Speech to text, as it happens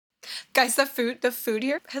Guys, the food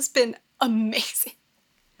here has been amazing.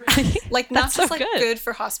 Like, not just like good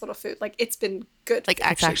for hospital food. Like, it's been good. Like,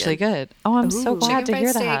 actually good. Oh, I'm so glad to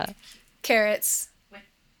hear that. Steak, carrots.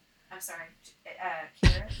 I'm sorry,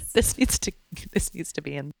 carrots. This needs to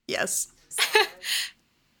be in. Yes.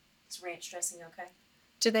 Is ranch dressing okay?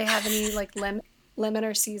 Do they have any like lemon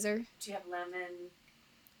or Caesar? Do you have lemon?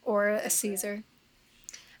 Or a Caesar?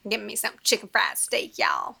 Give me some chicken fried steak,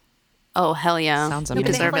 y'all. Oh, hell yeah. Sounds amazing.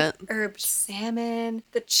 You deserve it. Herb salmon.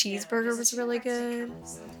 The cheeseburger was really good.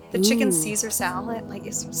 The chicken Caesar salad, like,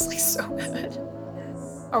 it's just like so good.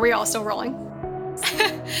 Are we all still rolling?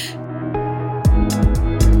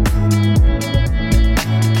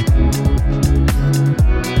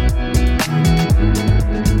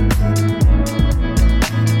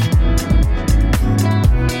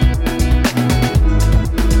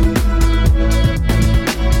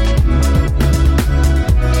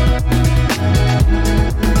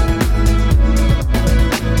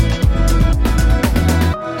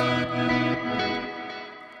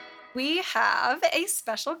 We have a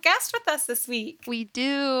special guest with us this week. We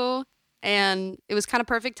do. And it was kind of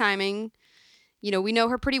perfect timing. You know, we know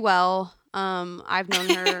her pretty well. I've known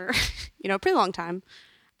her, a pretty long time.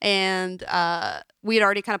 And we had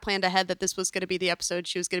already kind of planned ahead that this was going to be the episode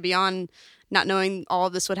she was going to be on, not knowing all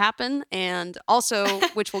of this would happen. And also,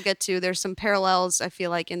 which we'll get to, there's some parallels, I feel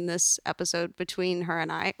like, in this episode between her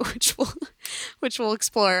and I, which we'll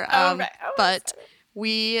explore. But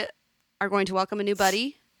we are going to welcome a new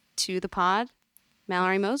buddy to the pod,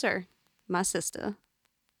 Mallory Moser, my sister,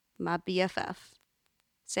 my BFF.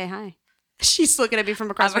 Say hi. She's looking at me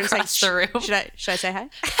from across the room. Should I say hi?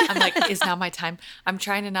 I'm like, is now my time? I'm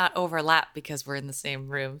trying to not overlap because we're in the same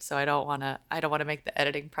room, so I don't want to make the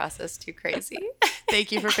editing process too crazy.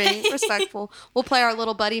 Thank you for being respectful. We'll play our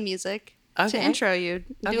little buddy music to intro you.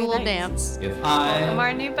 Do a little dance. If I Welcome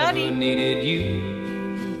our new buddy. ever needed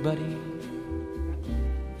you, buddy,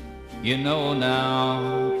 you know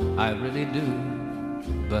now I really do,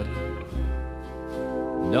 buddy.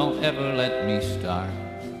 Don't ever let me start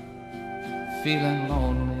feeling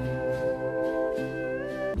lonely.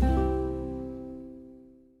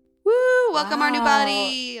 Woo! Welcome our new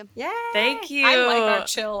buddy. Yeah. Thank you. I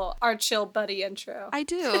like our chill buddy intro. I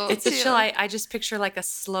do. It's a chill. I just picture like a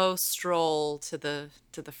slow stroll to the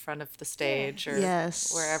front of the stage or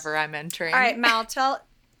wherever I'm entering. All right, Mal, tell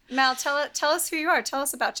us who you are. Tell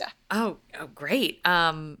us about you. Oh, great.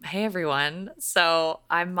 Hey everyone. So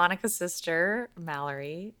I'm Monica's sister,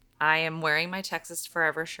 Mallory. I am wearing my Texas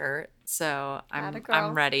Forever shirt, so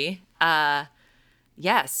I'm ready.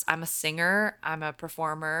 Yes, I'm a singer. I'm a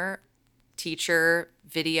performer, teacher,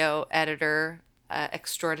 video editor,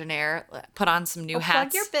 extraordinaire. Put on some new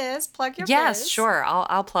hats. Plug your biz. Yes, sure.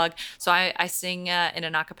 I'll plug. So I sing in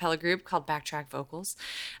an a cappella group called Backtrack Vocals.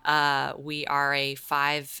 We are a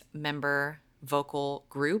 5-member vocal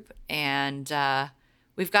group, and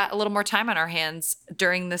we've got a little more time on our hands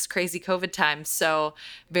during this crazy COVID time. So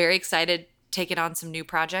very excited, taking on some new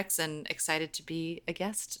projects, and excited to be a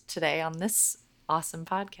guest today on this awesome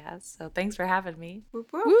podcast. So thanks for having me. Whoop,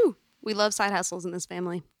 whoop. Woo! We love side hustles in this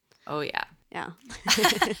family. Oh, yeah. Yeah.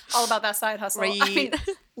 All about that side hustle. Right. I mean,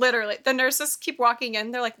 literally, the nurses keep walking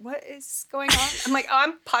in. They're like, what is going on? I'm like, oh,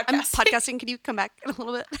 I'm podcasting. Can you come back in a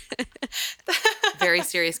little bit? Very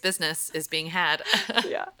serious business is being had.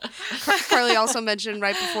 Yeah. Carly also mentioned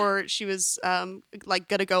right before she was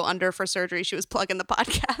gonna go under for surgery, she was plugging the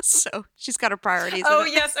podcast, so she's got her priorities. Oh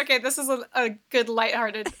yes, okay. This is a good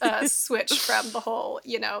lighthearted switch from the whole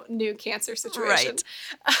new cancer situation.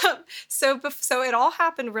 Right. So it all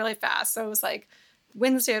happened really fast. So it was like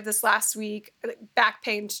Wednesday of this last week, back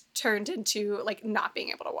pain turned into like not being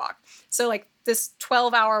able to walk. So like this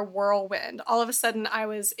 12-hour whirlwind, all of a sudden I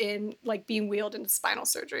was in like being wheeled into spinal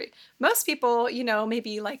surgery. Most people,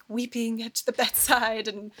 maybe like weeping at the bedside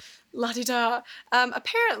and la-di-da.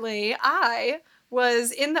 Apparently I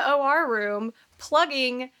was in the OR room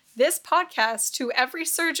plugging this podcast to every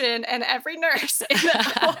surgeon and every nurse in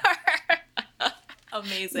the OR.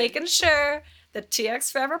 Amazing. Making sure the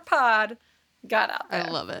TX Forever pod got out there. I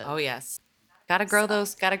love it. Oh, yes. Gotta grow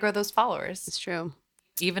those followers. It's true.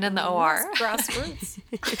 Even in the OR. Grassroots.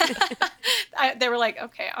 They were like,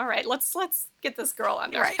 okay, all right, let's get this girl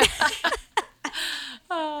under. Right.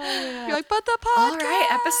 You're like, but the podcast. All right,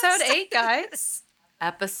 episode 8, guys.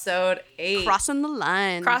 Episode 8. Crossing the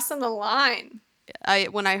line. Crossing the line.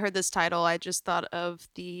 When I heard this title, I just thought of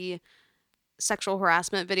the sexual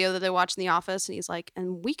harassment video that they watch in The Office, and he's like,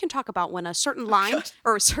 and we can talk about when a certain line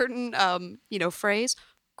or a certain phrase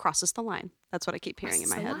crosses the line. That's what I keep hearing in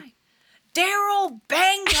my head. Line. Daryl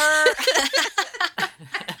banged her.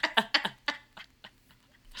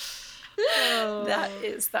 That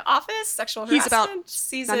is The Office, Sexual He's about Harassment, 90%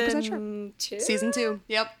 season 2. Season 2.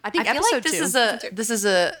 Yep. I think I feel episode like this 2. this is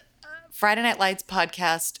a Friday Night Lights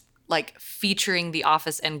podcast like featuring The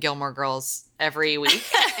Office and Gilmore Girls every week.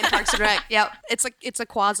 And Parks and Rec. Yep. It's a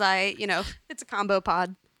quasi, it's a combo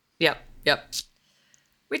pod. Yep.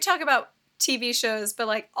 We talk about TV shows, but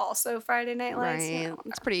like also Friday Night Lights. Right. Yeah.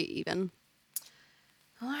 It's pretty even.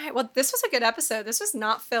 All right. Well, this was a good episode. This was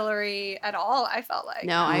not fillery at all, I felt like.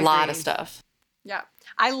 No, I A lot agree. of stuff. Yeah.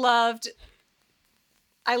 I loved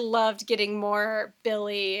getting more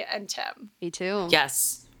Billy and Tim. Me too.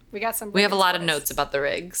 Yes. We got some. We have a great lot of stories. notes about the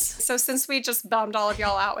rigs. So since we just bummed all of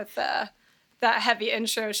y'all out with that heavy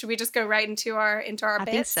intro, should we just go right into our I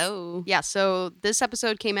bits? think so. Yeah, so this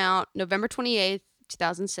episode came out November 28th,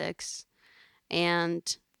 2006.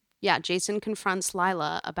 And yeah, Jason confronts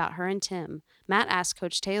Lila about her and Tim. Matt asks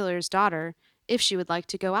Coach Taylor's daughter if she would like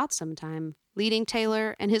to go out sometime, leading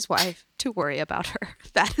Taylor and his wife to worry about her.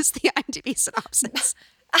 That is the IMDb synopsis.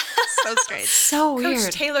 So strange. So Coach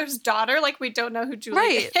weird. Taylor's daughter. Like we don't know who Julie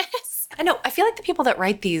Right. is. I know. I feel like the people that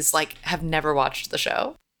write these like have never watched the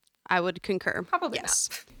show. I would concur. Probably yes.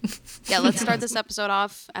 Yeah, let's start this episode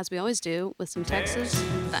off, as we always do, with some Texas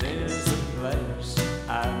things. place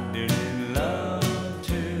I didn't love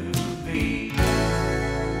to be.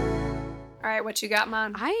 All right, what you got,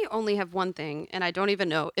 Mon? I only have one thing, and I don't even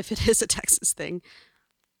know if it is a Texas thing.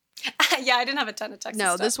 Yeah, I didn't have a ton of Texas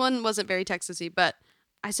No, stuff. this one wasn't very Texasy, but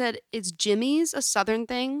I said, is Jimmy's a Southern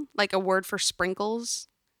thing? Like a word for sprinkles?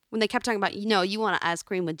 When they kept talking about, you want an ice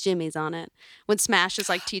cream with Jimmy's on it. When Smash is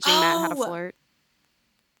like teaching Matt how to Oh. flirt.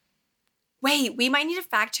 Wait, we might need to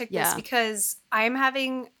fact check this Yeah. because I'm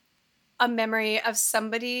having a memory of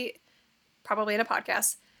somebody, probably in a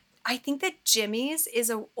podcast. I think that Jimmy's is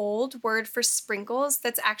an old word for sprinkles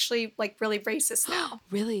that's actually like really racist now.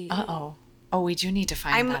 Really? Uh-oh. Oh, we do need to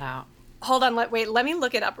find that out. Hold on, let me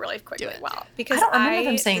look it up really quickly. Do it. Wow, because I don't remember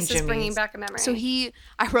them saying this is bringing Jimmy's. back a memory. So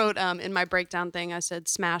I wrote in my breakdown thing, I said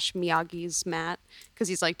Smash Miyagi's Matt because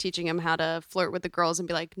he's like teaching him how to flirt with the girls and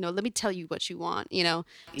be like, no, let me tell you what you want, So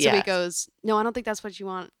Yeah. he goes, no, I don't think that's what you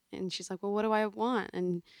want. And she's like, well, what do I want?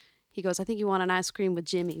 And he goes, I think you want an ice cream with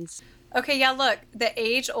Jimmy's. Okay, yeah, look, the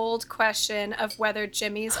age-old question of whether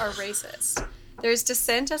Jimmy's are racist. There's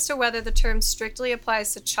dissent as to whether the term strictly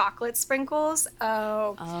applies to chocolate sprinkles.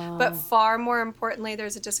 But far more importantly,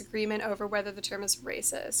 there's a disagreement over whether the term is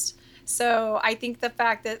racist. So I think the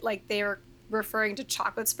fact that like they are referring to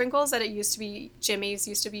chocolate sprinkles, that Jimmy's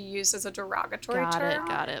used to be used as a derogatory term.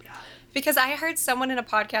 Got it. Because I heard someone in a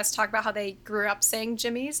podcast talk about how they grew up saying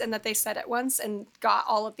Jimmy's and that they said it once and got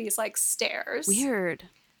all of these like stares. Weird.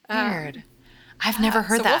 Weird. I've never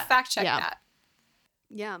heard So we'll that. fact check Yeah. that.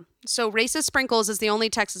 Yeah. So racist sprinkles is the only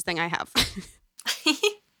Texas thing I have.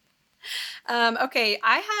 Okay,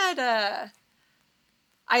 I had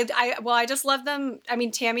I just love them. I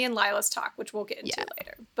mean, Tammy and Lila's talk, which we'll get into Yeah.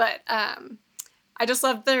 later. But I just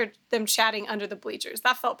love them chatting under the bleachers.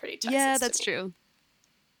 That felt pretty Texas. Yeah, to that's me. true.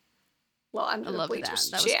 Well, under I the loved that. bleachers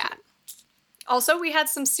That was chat. Also, we had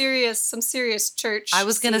some serious church. I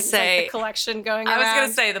was gonna scenes, like say- the collection going. I was around.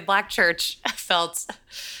 gonna say the black church felt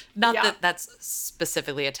not Yeah. that that's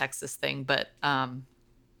specifically a Texas thing, but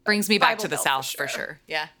brings me back Bible to the Belt South for for sure. sure.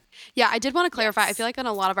 Yeah. Yeah, I did want to clarify. I Yes. feel like on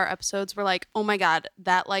a lot of our episodes, we're like, oh my God,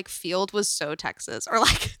 that like field was so Texas. Or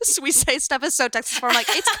like, so we say stuff is so Texas. But I'm like,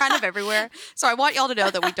 it's kind of everywhere. So I want y'all to know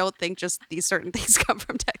that we don't think just these certain things come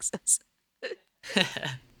from Texas.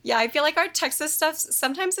 Yeah, I feel like our Texas stuff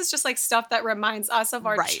sometimes it's just like stuff that reminds us of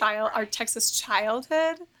our Right. our Texas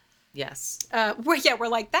childhood. Yes. We're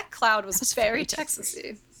like that cloud was, was very very Texas.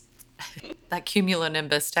 Texasy. That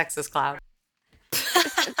cumulonimbus Texas cloud.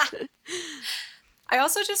 I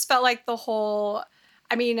also just felt like the whole,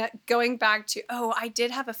 I mean, going back to, I did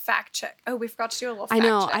have a fact check. Oh, we forgot to do a little I fact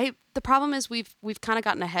know. check. The problem is we've kind of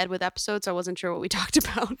gotten ahead with episodes. I wasn't sure what we talked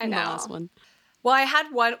about I in the know. last one. Well, I had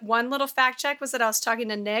one little fact check was that I was talking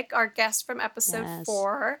to Nick, our guest from episode Yes.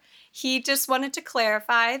 4. He just wanted to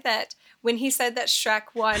clarify that when he said that Shrek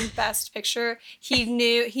won Best Picture, he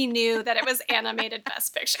knew that it was animated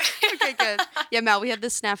Best Picture. Okay, good. Yeah, Mal, we had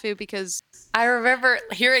this snafu because, I remember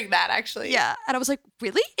hearing that actually. yeah. And I was like,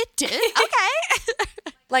 really? It did?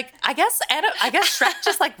 Okay. Like I guess Shrek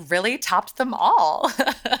just like really topped them all.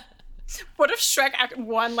 What if Shrek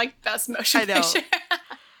won like Best Motion I know. Picture?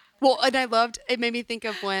 Well, and it made me think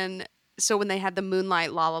of when they had the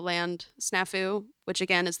Moonlight La La Land snafu, which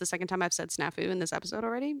again is the second time I've said snafu in this episode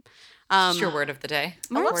already. It's your word of the day.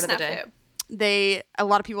 I love Word of the day. Snafu. A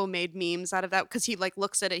lot of people made memes out of that because he like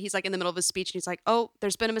looks at it. He's like in the middle of his speech and he's like, "Oh,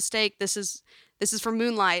 there's been a mistake. This is for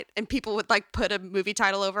Moonlight," and people would like put a movie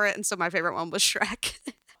title over it. And so my favorite one was Shrek.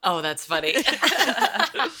 Oh, that's funny.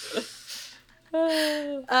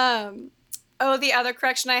 Oh, the other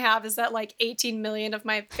correction I have is that like 18 million of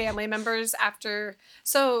my family members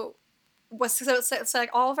so like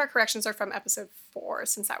all of our corrections are from episode 4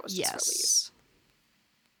 since that was just released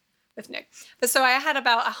with Nick. But so I had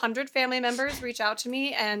about 100 family members reach out to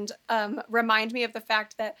me and remind me of the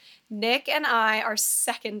fact that Nick and I are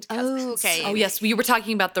second cousins. Oh, okay. Oh, yes. We were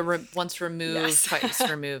talking about the once removed, Yes. twice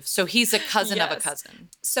removed. So he's a cousin of a Yes. cousin.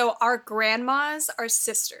 So our grandmas are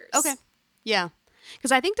sisters. Okay. Yeah.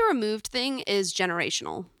 Because I think the removed thing is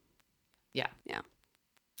generational. Yeah. Yeah.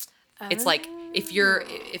 It's like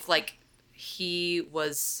if like he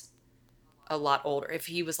was a lot older, if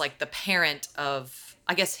he was like the parent of,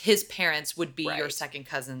 I guess his parents would be your Right. second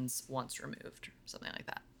cousins once removed, or something like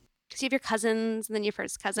that. Because you have your cousins and then your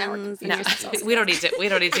first cousins. And No, your sisters. we don't need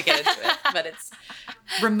to get into it. But it's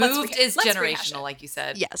removed is let's rehash generational, it. like you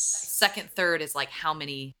said. Yes. Second, third is like how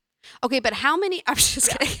many. Okay, but how many? I'm just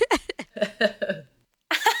kidding.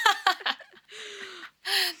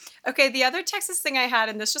 Okay, the other Texas thing I had,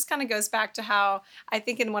 and this just kind of goes back to how I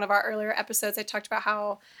think in one of our earlier episodes I talked about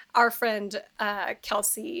how our friend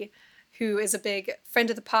Kelsey, who is a big friend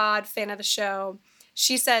of the pod, fan of the show,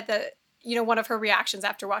 she said that, you know, one of her reactions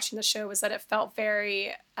after watching the show was that it felt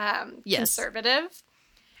very Yes. conservative.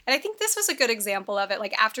 And I think this was a good example of it.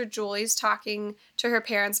 Like after Julie's talking to her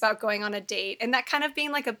parents about going on a date and that kind of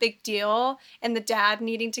being like a big deal and the dad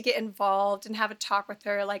needing to get involved and have a talk with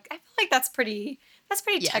her, like I feel like that's pretty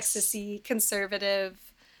Yes. Texas-y, conservative.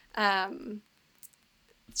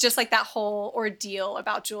 Just like that whole ordeal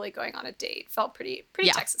about Julie going on a date felt pretty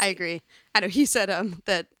Yeah, Texas. I agree. I know he said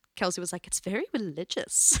that Kelsey was like, it's very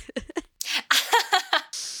religious.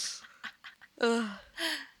 Ugh.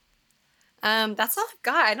 That's all I've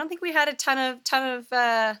got. I don't think we had a ton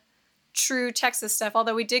of true Texas stuff,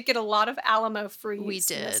 although we did get a lot of Alamo freeze We in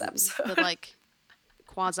did. this episode. But like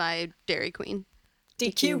quasi Dairy Queen.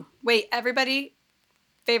 DQ. Wait, everybody,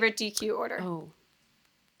 favorite DQ order. Oh.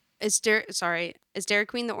 Is Dairy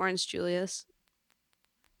Queen the Orange Julius?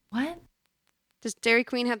 What? Does Dairy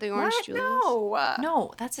Queen have the Orange What? Julius? No.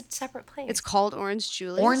 No, that's a separate place. It's called Orange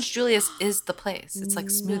Julius? Orange Julius is the place. It's like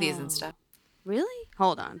smoothies No. and stuff. Really?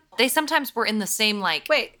 Hold on. They sometimes were in the same like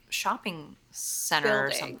Wait. shopping center or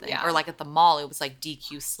Building, something, yeah. or like at the mall. It was like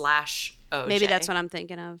DQ/OJ. Maybe that's what I'm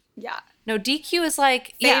thinking of. Yeah. No, DQ is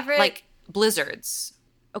like Favorite- like Blizzards.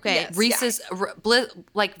 Okay. Yes. Reese's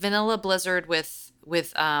like vanilla Blizzard with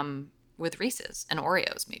Reese's and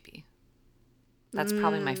Oreos maybe. That's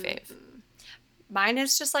probably my fave. Mine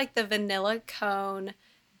is just like the vanilla cone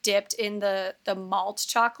dipped in the malt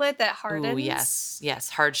chocolate that hardens. Oh yes,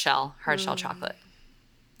 hard shell chocolate.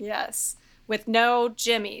 Yes. With no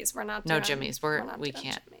jimmies. We're not No doing, Jimmy's. we're not We doing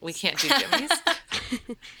can't Jimmy's. do Jimmy's.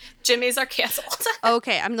 Jimmies are canceled.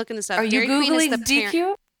 Okay, I'm looking this up. Are you Dairy Queen is googling the DQ?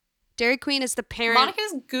 parent. Dairy Queen is the parent.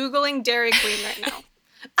 Monica's Googling Dairy Queen right now.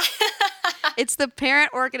 It's the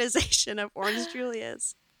parent organization of Orange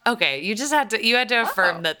Julius. Okay, you had to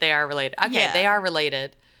affirm that they are related. Okay, Yeah. they are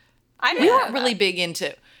related. I didn't We know weren't really that. big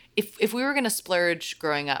into if we were gonna splurge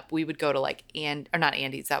growing up, we would go to like not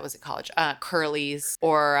Andy's, that was at college, Curly's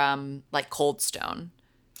or like Cold Stone.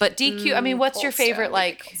 But DQ, I mean, what's your Cold Stone, favorite maybe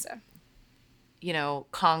like Cold Stone.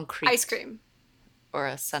 concrete Ice cream? or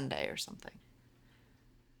a sundae or something?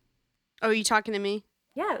 Oh, are you talking to me?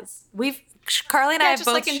 Yes, Carly and I Yeah, have just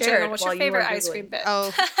both like in shared. general. What's your while you were favorite ice Googling. cream bit?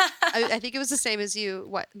 Oh, I think it was the same as you.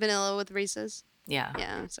 What, vanilla with Reese's? Yeah.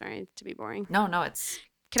 Yeah, sorry to be boring. No, it's.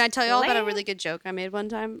 Can I tell you all about a Lame. really good joke I made one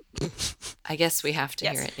time? I guess we have to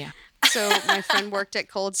Yes. hear it. Yeah. So my friend worked at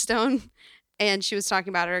Cold Stone, and she was talking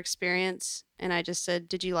about her experience, and I just said,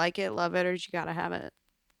 "Did you like it, love it, or did you gotta have it?"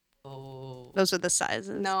 Oh. Those are the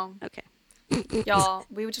sizes. No. Okay. Y'all,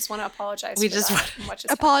 we would just want to apologize. We for just that want- and what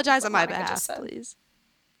just Apologize happened, on my what Monica behalf, just said. please.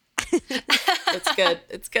 It's good.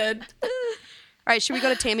 It's good. All right, should we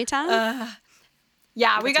go to Tammy time?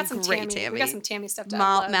 Yeah, we got got some some great Tammy. Tammy. We got some Tammy stuff to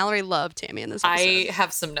upload. Mallory loved Tammy in this episode. I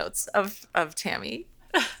have some notes of Tammy.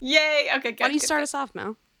 Yay. Okay, good. Why don't you good, start good. us off,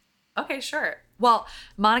 Mel? Okay, sure. Well,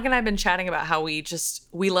 Monica and I have been chatting about how we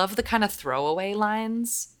love the kind of throwaway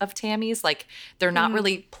lines of Tammy's. Like, they're not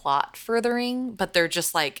really plot furthering, but they're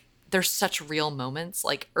just like, they're such real moments.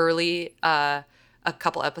 Like, early, a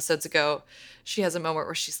couple episodes ago, she has a moment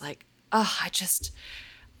where she's like, oh,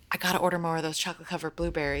 I gotta order more of those chocolate covered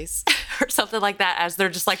blueberries or something like that as they're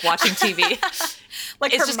just like watching TV.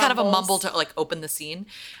 Like It's her just kind of a mumble mumbles. to like open the scene.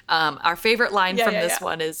 Our favorite line Yeah, from yeah, this yeah.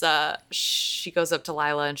 one is she goes up to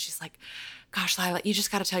Lila and she's like, gosh, Lila, you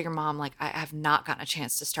just got to tell your mom, like, I have not gotten a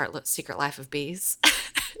chance to start Secret Life of Bees. Oh,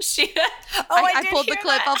 I I did pulled the hear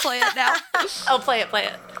clip. that. I'll play it now. Oh, play it.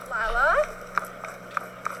 Lila?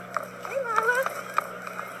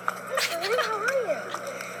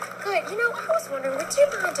 wondering, would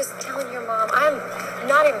you mind just telling your mom I'm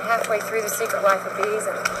not even halfway through The Secret Life of Bees,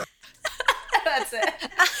 and That's it.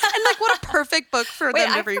 And like, what a perfect book for Wait,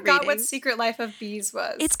 them to I be forgot reading. what Secret Life of Bees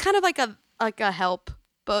was. It's kind of like a help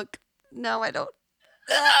book. No, I don't.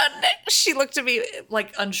 She looked at me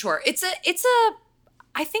like unsure.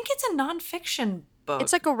 I think it's a nonfiction book.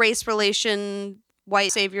 It's like a race relation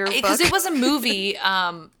white savior book. Because it was a movie.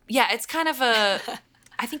 Yeah, it's kind of a.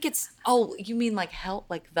 I think it's. Oh, you mean like Help?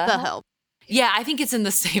 Like The Help. Yeah, I think it's in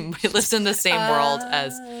the same. It lives in the same world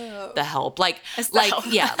as The Help. Like, As The like Help.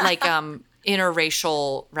 yeah, like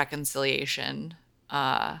interracial reconciliation.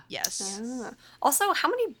 Yes. Also, how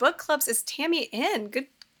many book clubs is Tammy in?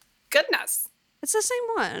 Goodness. It's the same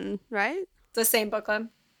one, right? The same book club.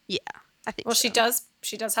 Yeah, I think Well, so.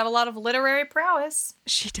 she does have a lot of literary prowess.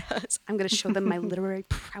 She does. I'm going to show them my literary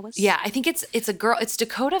prowess. Yeah, I think it's a girl. It's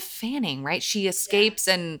Dakota Fanning, right? She escapes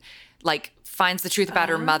and like finds the truth about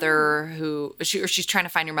her mother, she's trying to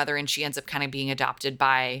find her mother, and she ends up kind of being adopted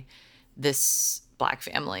by this black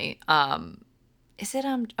family. Is it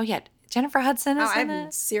Oh yeah, Jennifer Hudson is I in have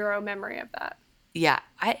it. zero memory of that. Yeah,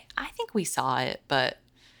 I think we saw it, but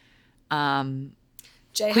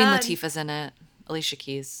Jay Queen Hud. Latifah's in it. Alicia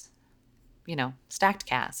Keys. You know, stacked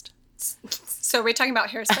cast. So are we talking about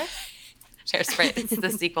Hairspray? Hairspray. It's the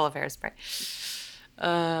sequel of Hairspray.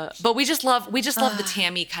 But we just love the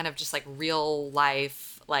Tammy kind of just like real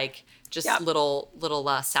life, like just Yep.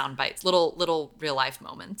 little sound bites, little real life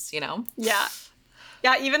moments, you know? Yeah.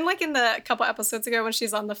 Yeah, even like in the couple episodes ago when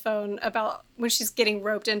she's on the phone about when she's getting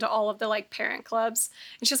roped into all of the like parent clubs,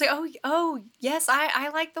 and she's like, oh yes, I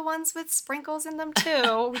like the ones with sprinkles in them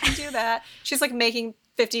too. We can do that. She's like making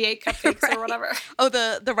 58 cupcakes Right. or whatever. Oh,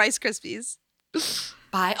 the Rice Krispies.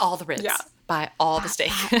 Buy all the Ritz. Yeah. Buy all the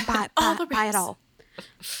steak. Buy it all.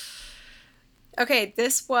 Okay,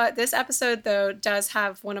 this episode though does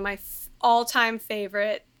have one of my all-time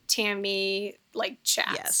favorite Tammy like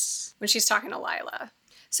chats. Yes. When she's talking to Lila.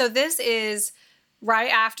 So this is right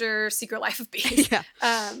after Secret Life of Bees. Yeah.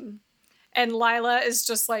 And Lila is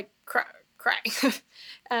just like crying.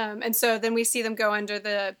 And so then we see them go under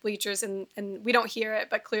the bleachers and we don't hear it,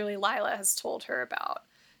 but clearly Lila has told her about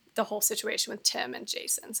the whole situation with Tim and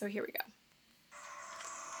Jason. So here we go.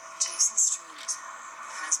 Jason Street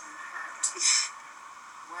has been hurt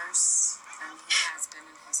worse than he has been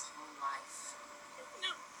in his whole life. No.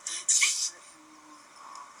 And it can't hurt him more at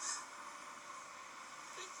all.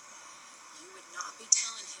 You would not be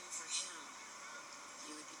telling him for him.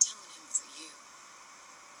 You would be telling him for you.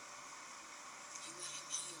 You let him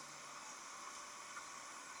heal.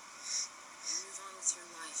 You move on with your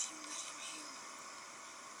life. You let him heal.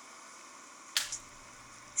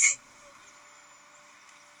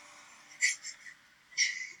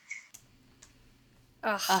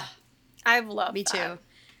 Ugh. I've loved Me too. that.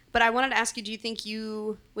 But I wanted to ask you, do you think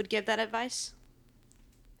you would give that advice?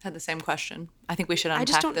 Had the same question. I think we should I unpack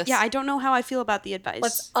just don't. this. Yeah, I don't know how I feel about the advice.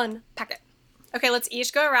 Let's unpack it. Okay, let's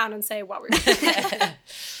each go around and say what we're doing.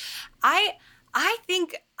 I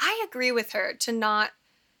think I agree with her to not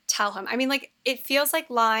tell him. I mean, like, it feels like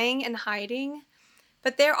lying and hiding,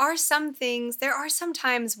 but there are some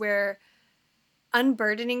times where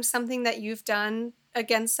unburdening something that you've done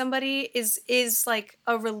against somebody is like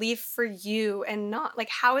a relief for you, and not like,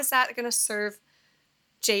 how is that going to serve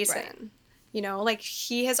Jason? Right. You know, like,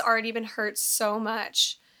 he has already been hurt so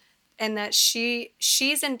much, and that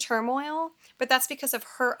she's in turmoil, but that's because of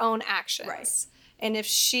her own actions. Right. And if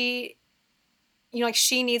she, you know, like,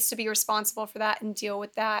 she needs to be responsible for that and deal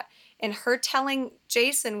with that. And her telling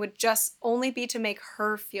Jason would just only be to make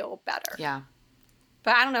her feel better. Yeah.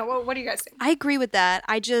 But I don't know. What do you guys think? I agree with that.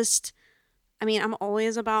 I mean, I'm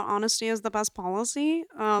always about honesty as the best policy.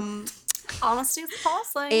 Honesty is the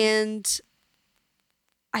policy. And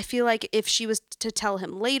I feel like if she was to tell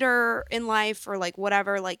him later in life or like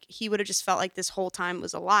whatever, like he would have just felt like this whole time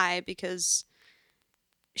was a lie because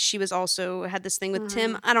she was also had this thing with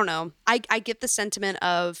Tim. I don't know. I get the sentiment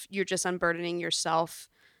of you're just unburdening yourself,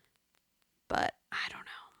 but I don't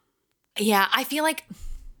know. Yeah, I feel like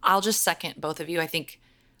I'll just second both of you. I think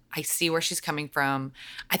I see where she's coming from.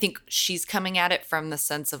 I think she's coming at it from the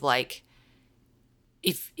sense of like,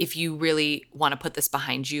 if you really want to put this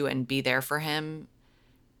behind you and be there for him,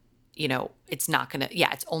 you know, it's not gonna.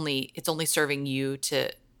 Yeah, it's only serving you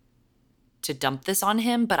to dump this on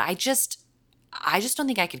him. But I just don't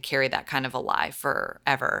think I could carry that kind of a lie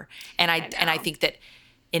forever. And I think that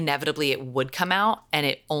inevitably it would come out, and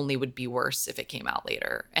it only would be worse if it came out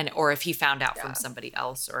later, or if he found out from somebody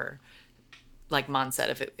else, or like Mon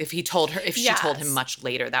said, if she told him much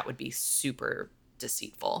later, that would be super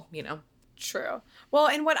deceitful, you know? True. Well,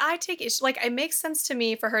 and what I take is like, it makes sense to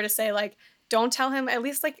me for her to say like, don't tell him, at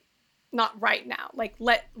least like not right now. Like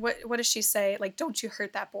what does she say? Like, don't you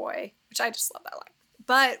hurt that boy, which I just love that line.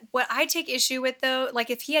 But what I take issue with though, like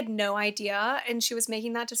if he had no idea and she was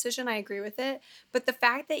making that decision, I agree with it. But the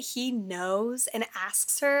fact that he knows and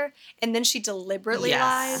asks her and then she deliberately Yes.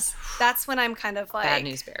 lies, that's when I'm kind of like, Bad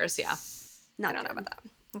news bears, yeah. I don't know about that.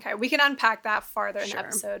 Okay, we can unpack that farther in the Sure.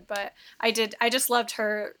 episode, but I just loved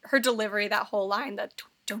her delivery, that whole line, that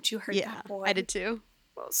don't you hurt Yeah, that boy. I did too.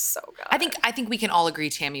 Was so good. I think we can all agree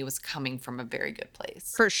Tammy was coming from a very good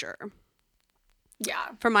place. For sure. Yeah.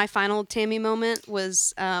 For my final Tammy moment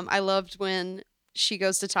was I loved when she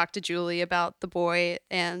goes to talk to Julie about the boy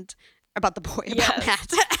about Yes.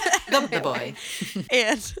 Matt. The boy.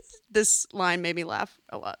 And this line made me laugh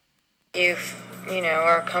a lot. You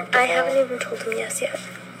are comfortable. I haven't even told him yes yet.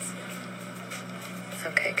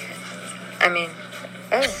 Okay, good. I mean,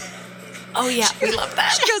 oh. Oh yeah, we love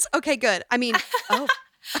that. She goes, okay, good. I mean, oh.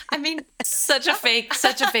 I mean, Such a fake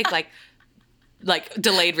like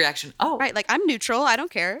delayed reaction. Oh, Right, like I'm neutral. I don't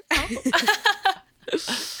care.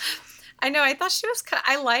 I know. I thought she was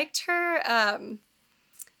I liked her,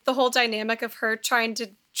 the whole dynamic of her trying to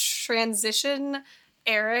transition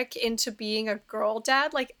Eric into being a girl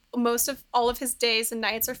dad. Like all of his days and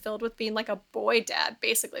nights are filled with being like a boy dad,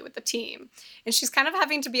 basically, with the team. And she's kind of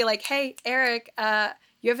having to be like, hey, Eric,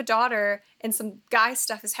 you have a daughter and some guy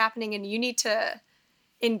stuff is happening and you need to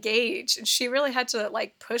engage. And she really had to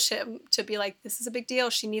like push him to be like, this is a big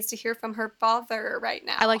deal. She needs to hear from her father right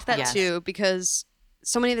now. I liked that Yes. too, because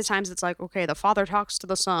so many of the times it's like, okay, the father talks to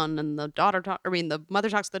the son and the mother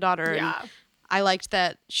talks to the daughter. Yeah. And I liked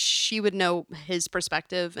that she would know his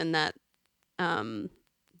perspective and that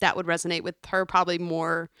that would resonate with her probably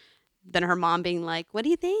more than her mom being like, what do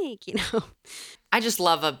you think? You know? I just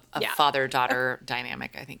love a Yeah. father-daughter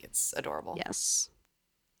dynamic. I think it's adorable. Yes.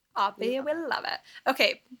 Obvi will love it.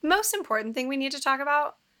 Okay, most important thing we need to talk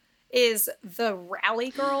about is the Rally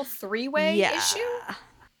Girl three-way Yeah. issue.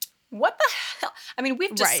 What the hell? I mean, we've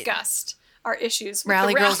Right. discussed our issues with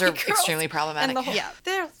Rally the girls are Rally girls extremely problematic. and the whole, Yeah.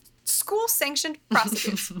 they're school-sanctioned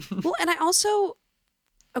prostitutes. Well, and I also,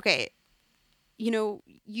 okay,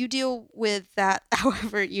 you deal with that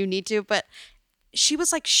however you need to, but she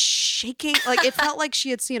was like shaking, like it felt like she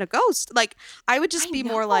had seen a ghost. Like I would just I be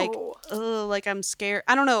more like, know. oh, like I'm scared.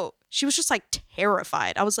 I don't know. She was just like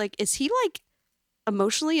terrified. I was like, is he like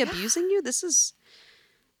emotionally abusing you? This is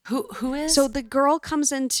Who is? so the girl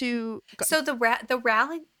comes into So the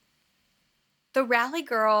Rally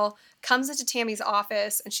Girl comes into Tammy's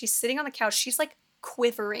office and she's sitting on the couch. She's like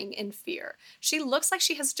quivering in fear. She looks like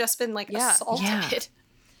she has just been like Yeah. assaulted. Yeah.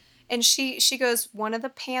 And she goes, one of the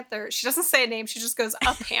Panthers, she doesn't say a name, she just goes,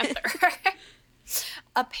 a Panther.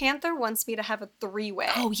 A Panther wants me to have a three-way.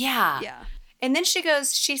 Oh yeah. yeah. And then she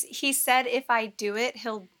goes, he said if I do it,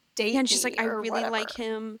 he'll date Yeah, and she's me like, I or really whatever. like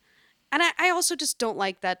him. And I also just don't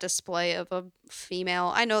like that display of a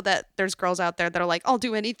female. I know that there's girls out there that are like, I'll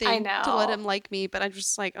do anything to let know. him like me, but I'm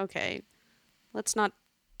just like, okay, let's not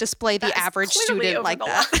display the That is average clearly student over like the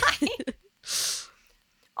that. line.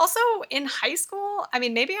 Also, in high school, I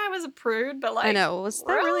mean, maybe I was a prude, but like, know. Was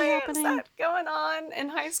that really happening? Is that going on in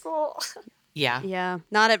high school? Yeah. Yeah,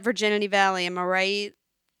 not at Virginity Valley, am I right?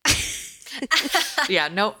 Yeah.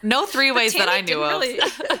 No three ways that I knew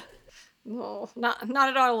of. No, not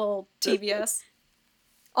at our little TBS.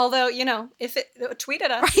 Although, if it tweet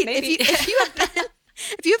at us, Right. maybe.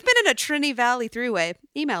 If you've been in a Trinity Valley throughway,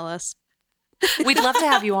 email us. We'd love to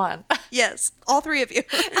have you on. Yes, all three of you.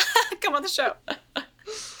 come on the show.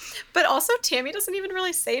 But also, Tammy doesn't even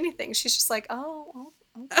really say anything. She's just like, oh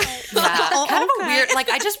okay. Yeah. Oh, kind of a okay. weird. Like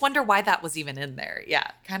I just wonder why that was even in there. Yeah.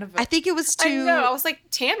 Kind of. I think it was I to. know. I was like,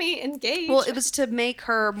 Tammy, engage. Well, it was to make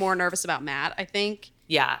her more nervous about Matt, I think.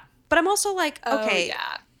 Yeah. But I'm also like, Oh, okay,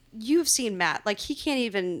 yeah. you've seen Matt. Like, he can't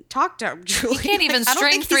even talk to Julie. He can't even Like, I don't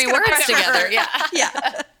string think he's three gonna words credit her. together.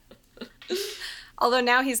 Yeah. Yeah. Although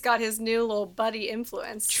now he's got his new little buddy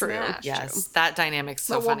influence. True. Smash. Yes. That dynamic's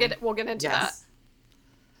so So we'll funny. we'll get into Yes.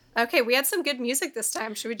 that. Okay, we had some good music this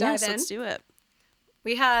time. Should we dive Yes, in? let's do it.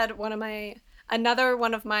 We had another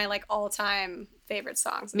one of my like all-time favorite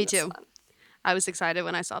songs. in Me this too. one. I was excited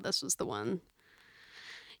when I saw this was the one.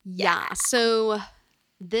 Yeah. So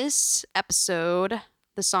this episode,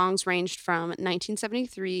 the songs ranged from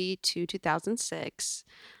 1973 to 2006.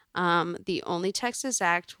 The only Texas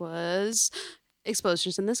act was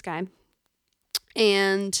Explosions in the Sky.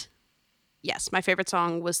 And yes, my favorite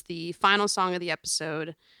song was the final song of the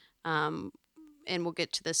episode. And we'll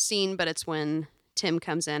get to this scene, but it's when Tim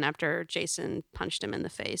comes in after Jason punched him in the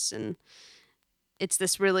face. And it's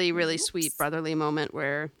this really, really sweet brotherly moment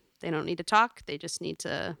where they don't need to talk. They just need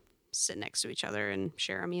to sit next to each other and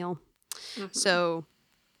share a meal. So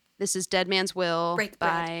this is Dead Man's Will Break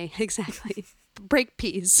by exactly break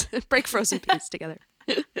peas, break frozen peas together.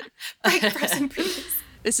 Break frozen peas.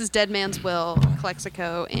 This is Dead Man's Will,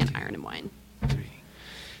 Calexico, and Iron and Wine.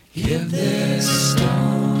 Give this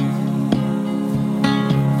stone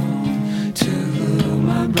to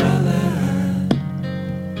my brother,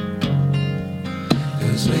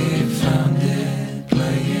 'cause we found it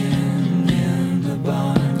playing in the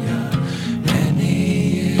barnyard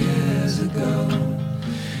many years ago.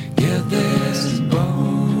 Give this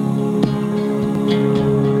bone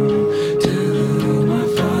to my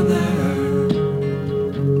father.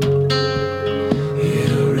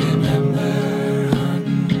 He'll remember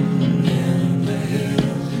hunting in the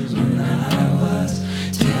hills when I was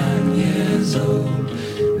 10 years old.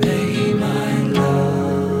 May my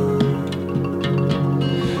love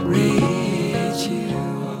reach you.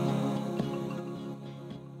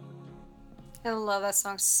 I love that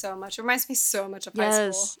song so much. It reminds me so much of high school.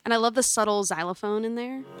 Yes, and I love the subtle xylophone in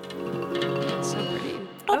there. It's so pretty.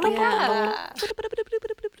 Oh, yeah.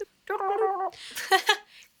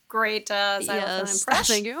 Great xylophone Yes,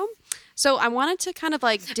 impression. thank you. So I wanted to kind of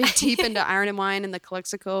like dig deep into Iron and Wine and the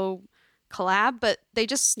Calexico collab, but they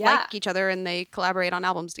just like each other and they collaborate on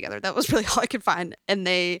albums together. That was really all I could find, and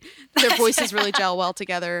their voices really gel well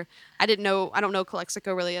together. I don't know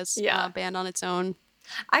Calexico really as a band on its own.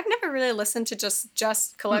 I've never really listened to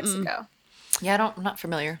just Calexico. Yeah, I'm not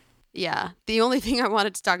familiar. Yeah, the only thing I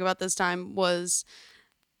wanted to talk about this time was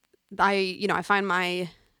I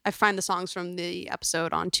find the songs from the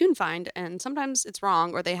episode on TuneFind, and sometimes it's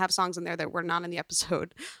wrong, or they have songs in there that were not in the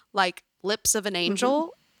episode. Like "Lips of an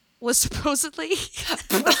Angel" was supposedly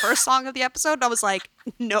the first song of the episode. And I was like,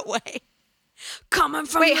 no way. Coming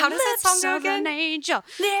from Wait, the how does that lips song go of an again? angel.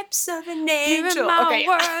 Lips of an Hearing angel. my Okay.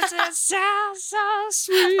 words, it sounds so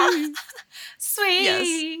sweet. Sweet.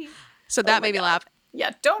 Yes. So that made me laugh.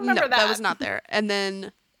 Yeah, don't remember No, that. that was not there. And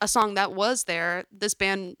then a song that was there, this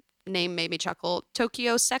band name made me chuckle,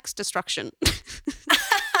 Tokyo Sex Destruction.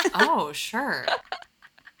 Oh, sure.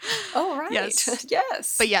 Oh, right. Yes.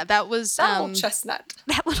 Yes. But yeah, that was That old chestnut.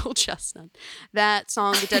 that little chestnut. That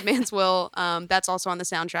song, The Dead Man's Will, that's also on the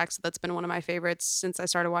soundtrack. So that's been one of my favorites since I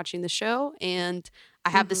started watching the show. And I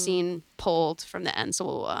have the scene pulled from the end, so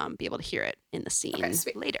we'll be able to hear it in the scene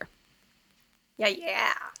sweet. later.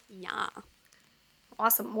 Yeah. Yeah.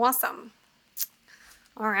 Awesome.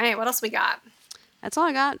 All right, what else we got? That's all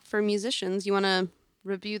I got for musicians. You want to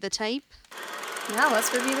review the tape? Yeah,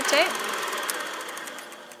 let's review the tape.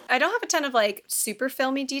 I don't have a ton of like super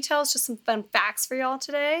filmy details, just some fun facts for y'all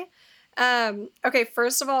today. Okay,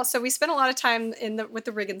 first of all, so we spent a lot of time with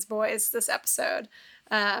the Riggins boys this episode,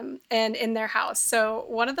 and in their house. So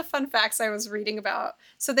one of the fun facts I was reading about,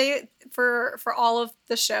 so they for all of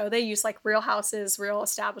the show they use like real houses, real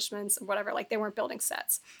establishments, and whatever. Like they weren't building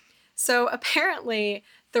sets. So apparently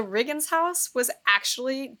the Riggins house was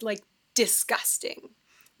actually like disgusting.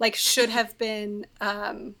 Like should have been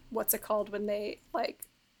what's it called when they like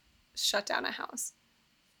shut down a house?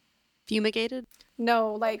 Fumigated?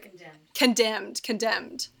 No, like condemned. And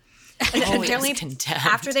apparently condemned.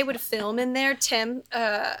 after they would film in there, Taylor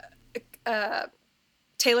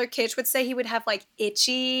Kitsch would say he would have like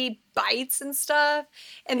itchy bites and stuff,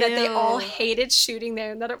 and that they all Ew. hated shooting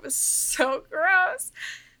there, and that it was so gross.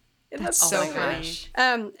 And that's so so funny. gross.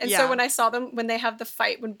 And Yeah. so when I saw them, when they have the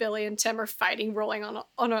fight, when Billy and Tim are fighting, rolling on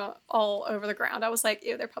all over the ground, I was like,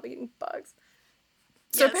 ew, they're probably getting bugs.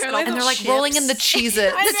 So Yes, apparently, And they're like chips. rolling in the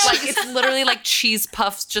cheeses. I It's know. like it's literally like cheese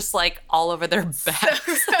puffs just like all over their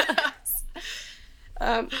backs.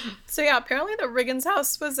 So yeah, apparently the Riggins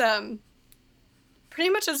house was pretty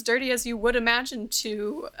much as dirty as you would imagine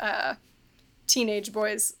two teenage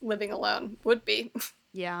boys living alone would be.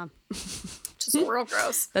 Yeah. Just real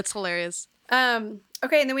gross. That's hilarious.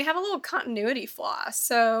 Okay, and then we have a little continuity flaw.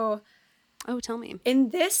 So Oh, tell me. in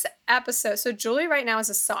this episode, so Julie right now is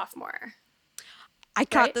a sophomore. I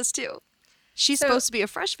caught Right? this too. She's So- supposed to be a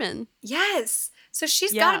freshman. Yes. So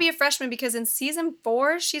she's Yeah. got to be a freshman because in season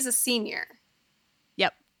 4, she's a senior.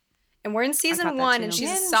 Yep. And we're in caught season that 1 too. and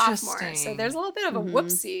she's a sophomore. So Interesting. there's a little bit of a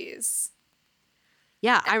whoopsies.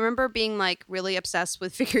 Yeah, I remember being like really obsessed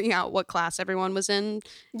with figuring out what class everyone was in.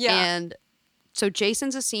 Yeah. And so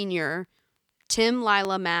Jason's a senior, Tim,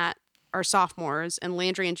 Lila, Matt are sophomores, and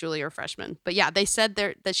Landry and Julie are freshmen. But yeah, they said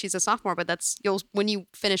that she's a sophomore, but when you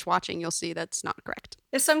finish watching, you'll see that's not correct.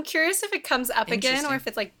 So I'm curious if it comes up again or Interesting. if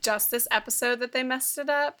it's like just this episode that they messed it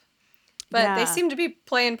up. But they Yeah. seem to be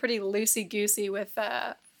playing pretty loosey-goosey with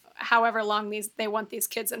however long they want these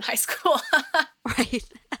kids in high school. Right.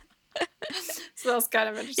 So that's kind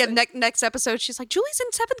of Yeah, interesting. next episode, she's like, Julie's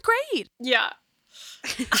in 7th grade. Yeah.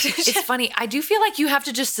 It's funny. I do feel like you have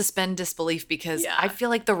to just suspend disbelief because Yeah. I feel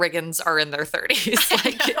like the Riggins are in their 30s.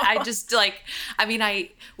 Like I just like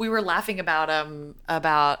we were laughing about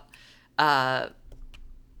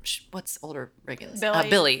what's older Riggins? Billy.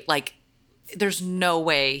 Billy. Like there's no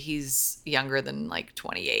way he's younger than like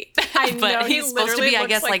 28. I but know, he he's supposed to be, literally I looks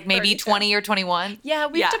guess, like maybe 32. 20 or 21. Yeah,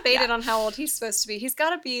 we've debated yeah. on how old he's supposed to be. He's got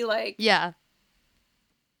to be like, Yeah.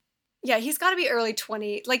 yeah, he's got to be early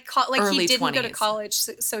 20. Like Early he didn't go to 20s. college,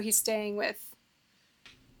 so he's staying with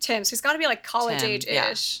Tim. So he's got to be like college Tim,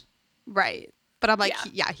 age-ish. Right. But I'm like,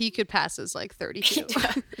 Yeah. he could pass as like 32.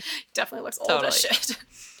 Definitely looks old as Totally. shit.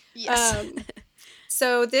 Yes.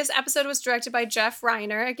 So this episode was directed by Jeff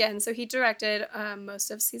Reiner again. So he directed most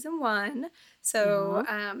of season 1. So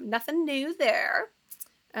nothing new there.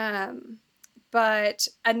 But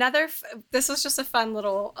this was just a fun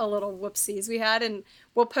little whoopsies we had, and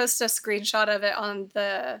we'll post a screenshot of it on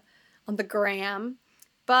the gram.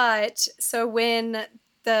 But so when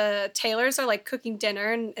the Taylors are like cooking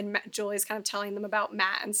dinner and Julie's kind of telling them about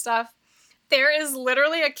Matt and stuff, there is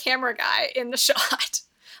literally a camera guy in the shot.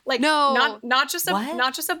 Like No. not just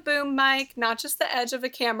a boom mic, not just the edge of the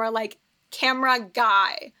camera, like camera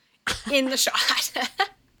guy in the shot.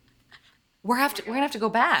 We're gonna have to go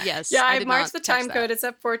back. Yes. Yeah, I did marked the not catch time that. code. It's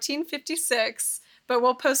at 14:56, but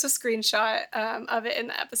we'll post a screenshot of it in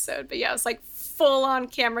the episode. But yeah, it's like full on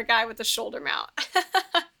camera guy with the shoulder mount.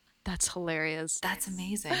 That's hilarious. That's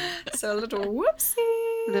amazing. So a little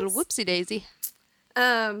whoopsie. Little whoopsie daisy.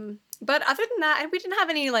 But other than that, we didn't have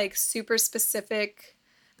any like super specific,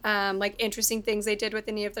 like interesting things they did with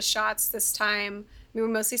any of the shots this time. We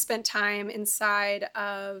mostly spent time inside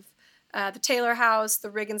of the Taylor house, the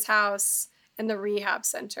Riggins house, and the rehab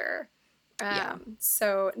center.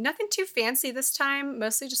 So nothing too fancy this time.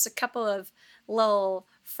 Mostly just a couple of little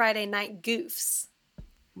Friday night goofs.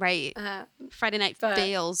 Right. Friday night but-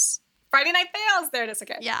 fails. Friday night fails. There it is.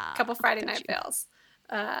 Okay. Yeah, A couple Friday got night you. fails.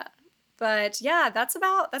 But yeah, that's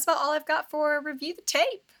about all I've got for review the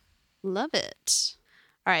tape. Love it.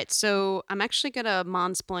 All right. So I'm actually going to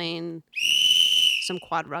mansplain some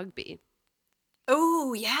quad rugby.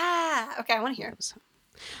 Oh yeah. Okay, I want to hear.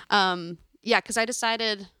 Yeah, because I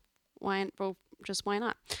decided why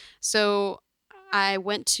not. So I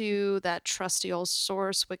went to that trusty old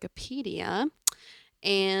source, Wikipedia,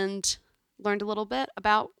 and learned a little bit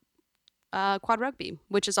about quad rugby,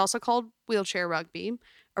 which is also called wheelchair rugby,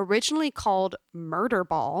 originally called murder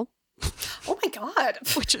ball, Oh my god.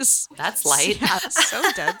 which is That's light. yeah, so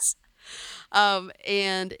dense.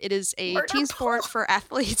 And it is a Murder team sport for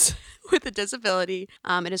athletes with a disability.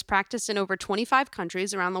 It is practiced in over 25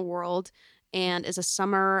 countries around the world and is a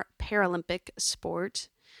summer Paralympic sport.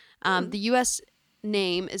 The U.S.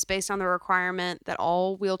 name is based on the requirement that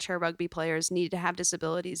all wheelchair rugby players need to have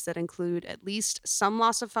disabilities that include at least some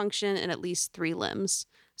loss of function and at least 3 limbs.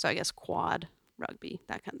 So I guess quad rugby.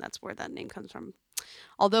 That's where that name comes from.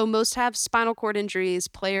 Although most have spinal cord injuries,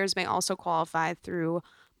 players may also qualify through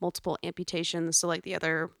multiple amputations. So like the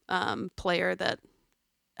other player that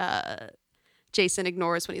Jason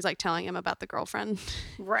ignores when he's like telling him about the girlfriend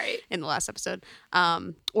Right. in the last episode,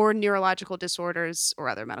 or neurological disorders or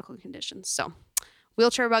other medical conditions. So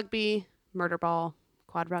wheelchair rugby, murder ball,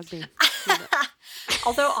 quad rugby.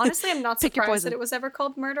 Although honestly, I'm not Pick your surprised poison. that it was ever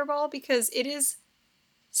called murder ball because it is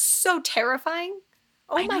so terrifying.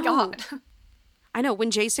 Oh I my know. god. I know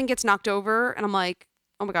when Jason gets knocked over and I'm like,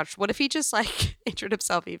 oh my gosh, what if he just like injured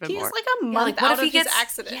himself even He's more? like a month like, what out if he of his gets-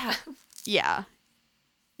 accident. yeah. Yeah.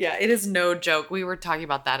 Yeah, it is no joke. We were talking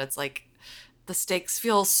about that. It's like the stakes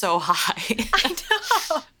feel so high. I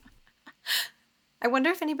know. I wonder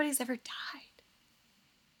if anybody's ever died.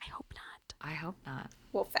 I hope not. I hope not.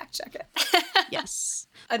 We'll fact check it. Yes.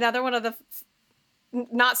 Another one of the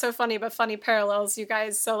not so funny but funny parallels, you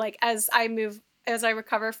guys. So like as I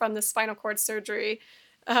recover from the spinal cord surgery,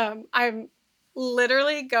 I'm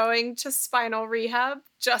literally going to spinal rehab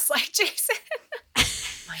just like Jason.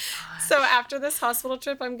 My God. So after this hospital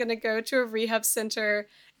trip, I'm gonna go to a rehab center.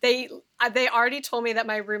 They already told me that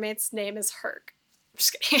my roommate's name is Herc. I'm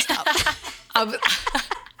just kidding. I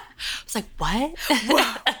was like, what?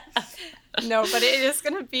 No, but it is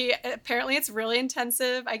gonna be. Apparently, it's really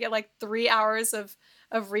intensive. I get like 3 hours of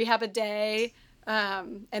rehab a day,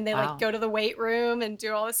 and they Wow. like go to the weight room and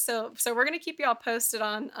do all this. So we're gonna keep you all posted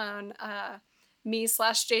on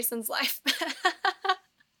me/Jason's life.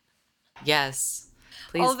 Yes.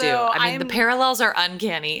 Please do. Although I mean, the parallels are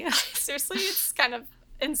uncanny. Seriously, it's kind of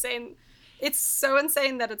insane. It's so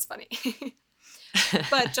insane that it's funny.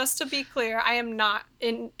 But just to be clear, I'm not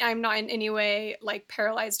in any way like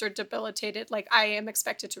paralyzed or debilitated. Like I am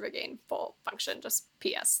expected to regain full function. Just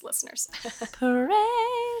PS, listeners.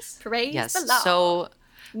 Praise. Praise Yes. the Lord. So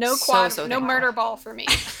No so, quad, so no thankful. murder ball for me.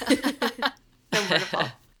 No murder ball.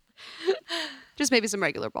 Just maybe some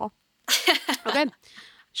regular ball. Okay.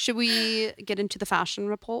 Should we get into the fashion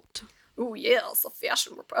report? Ooh, yes, a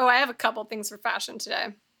fashion report. Oh, I have a couple things for fashion today.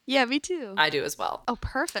 Yeah, me too. I do as well. Oh,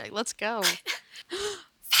 perfect. Let's go.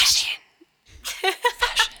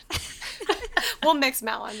 We'll mix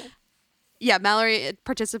Malin. Yeah, Mallory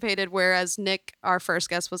participated, whereas Nick, our first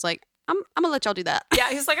guest, was like, I'm gonna let y'all do that. Yeah,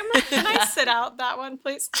 he's like, can I sit out that one,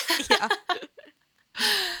 please? Yeah.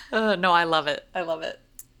 No, I love it. I love it.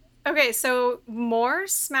 Okay, so more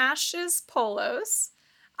Smashes polos.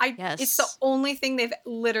 It's the Yes. only thing they've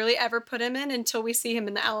literally ever put him in until we see him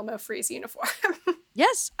in the Alamo Freeze uniform.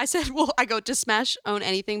 Yes. I said, well, I go, does Smash own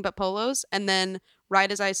anything but polos? And then right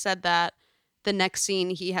as I said that, the next scene,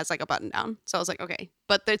 he has like a button down. So I was like, okay.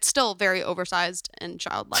 But it's still very oversized and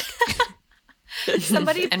childlike.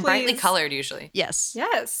 Somebody And brightly please- colored usually. Yes.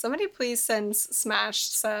 Yes, somebody please send Smash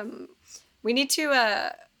some. We need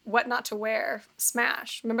to What Not to Wear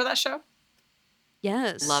Smash. Remember that show?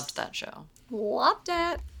 Yes. Loved that show. Loved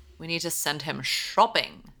it. We need to send him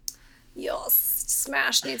shopping. Yes,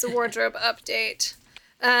 Smash needs a wardrobe update.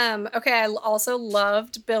 Okay, I also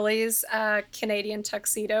loved Billy's Canadian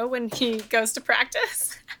tuxedo when he goes to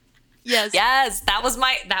practice. Yes. Yes,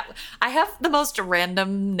 I have the most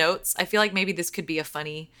random notes. I feel like maybe this could be a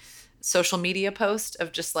funny social media post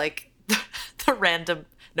of just like the random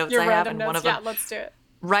notes Your I have, random and notes. one of Yeah, them let's do it.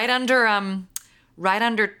 right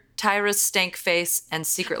under Tyra's stank face and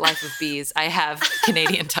Secret Life of Bees, I have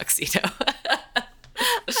Canadian tuxedo.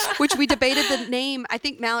 Which we debated the name. I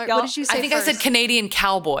think Mallory, Y'all- what did you say I think I first? said Canadian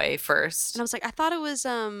cowboy first. And I was like, I thought it was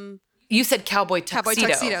You said cowboy tuxedo,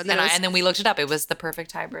 tuxedo, and then it was- and then we looked it up. It was the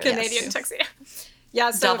perfect hybrid. Canadian tuxedo.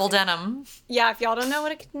 Yeah, so Double if, denim. yeah, if y'all don't know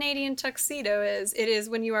what a Canadian tuxedo is, it is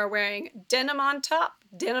when you are wearing denim on top,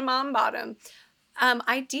 denim on bottom,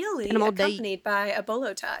 ideally Denim all day. accompanied by a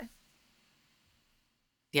bolo tie.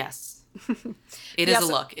 Yes. It is Yeah, a so-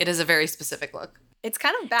 look. It is a very specific look. It's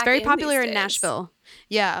kind of back. very in popular these in days. Nashville.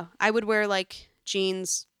 Yeah. I would wear like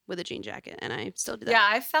jeans with a jean jacket, and I still do that. Yeah,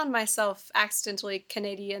 I've found myself accidentally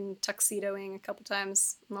Canadian tuxedoing a couple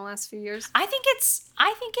times in the last few years. I think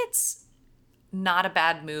it's not a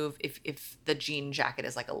bad move if the jean jacket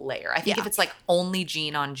is like a layer. I think Yeah. if it's like only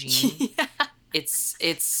jean on jean,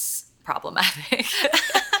 it's problematic.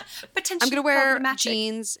 Potentially I'm gonna wear problematic.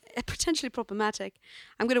 jeans, potentially problematic.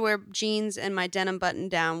 I'm gonna wear jeans and my denim button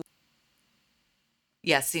down.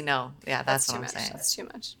 Yeah, see, no. Yeah, that's too what I'm much. saying. That's too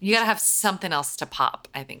much. You gotta have something else to pop,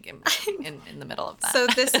 I think, in the middle of that. So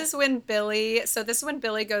this is when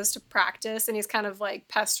Billy goes to practice and he's kind of like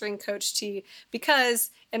pestering Coach T because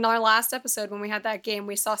in our last episode when we had that game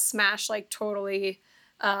we saw Smash like totally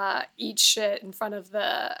eat shit in front of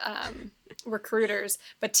the recruiters,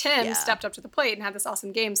 but Tim Yeah. stepped up to the plate and had this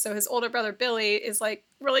awesome game. So his older brother Billy is like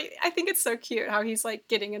really, I think it's so cute how he's like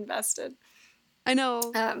getting invested. I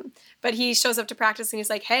know. But he shows up to practice and he's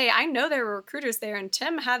like, "Hey, I know there were recruiters there, and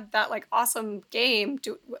Tim had that like awesome game.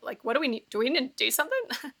 What do we need? Do we need to do something?"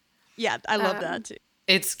 Yeah, I love that too.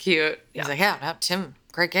 it's cute. He's like, yeah, Tim,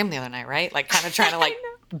 great game the other night, right? Like kind of trying to like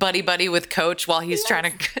buddy buddy with Coach while he's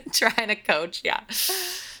trying to coach. Yeah.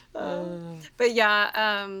 But yeah,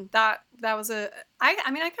 that was I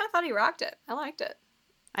mean, I kind of thought he rocked it. I liked it.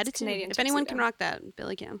 I did too. Canadian If anyone can tuxedo. rock that,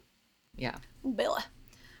 Billy can. Yeah. Billa.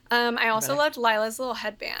 I also loved Lila's little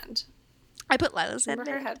headband. I put Lila's head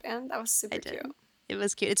Remember her there. headband? That was super I did. cute. It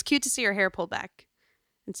was cute. It's cute to see her hair pulled back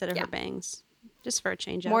instead of Yeah. her bangs, just for a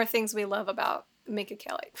change up. More things we love about Minka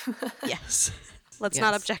Kelly. Yes. Let's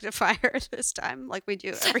not Yes. objectify her this time, like we do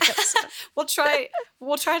every episode.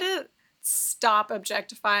 We'll try to stop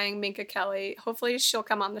objectifying Minka Kelly. Hopefully she'll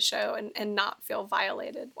come on the show and not feel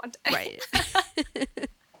violated one day. Right.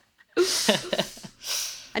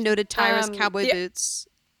 I noted Tyra's cowboy yeah. boots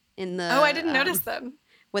in the. Oh, I didn't notice them.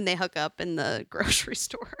 when they hook up in the grocery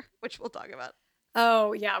store, which we'll talk about.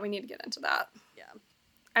 Oh, yeah, we need to get into that. Yeah.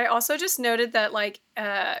 I also just noted that like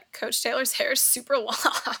Coach Taylor's hair is super long.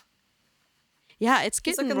 Yeah, it's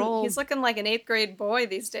He's getting looking, rolled. he's looking like an 8th grade boy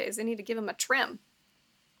these days. They need to give him a trim.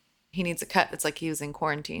 He needs a cut. It's like he was in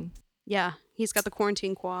quarantine. Yeah, he's got the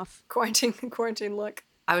quarantine coif. Quarantine look.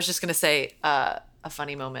 I was just gonna say a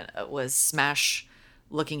funny moment was Smash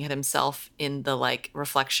looking at himself in the like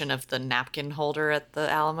reflection of the napkin holder at the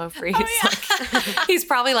Alamo Freeze. Like, he's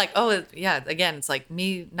probably like, oh yeah, again, it's like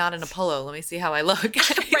me not in a polo. Let me see how I look.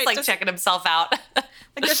 He's Right, like just- checking himself out.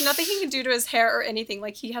 Like there's nothing he can do to his hair or anything.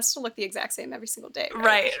 Like he has to look the exact same every single day.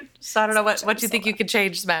 Right. So I don't know what Smash you think you could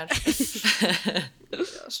change, Smash.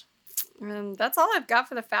 Gosh. And that's all I've got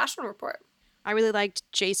for the fashion report. I really liked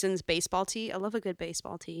Jason's baseball tee. I love a good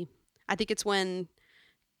baseball tee. I think it's when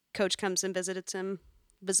Coach comes and visits him.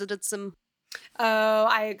 Oh,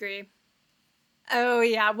 I agree. Oh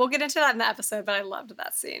yeah, we'll get into that in the episode, but I loved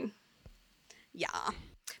that scene. Yeah.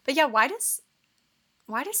 But yeah, why does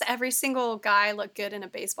every single guy look good in a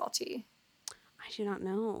baseball tee? I do not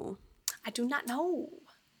know. I do not know.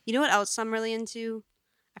 You know what else I'm really into?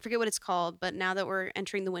 I forget what it's called, but now that we're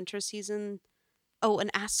entering the winter season,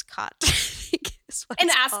 an ascot. is what An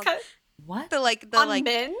it's called. ascot What? on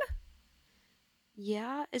men?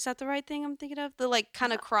 Yeah, is that the right thing I'm thinking of? The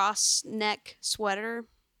kind of cross neck sweater.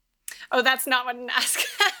 Oh, that's not what an ascot.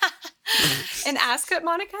 An ascot,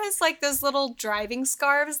 Monica, is like those little driving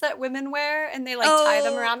scarves that women wear, and they tie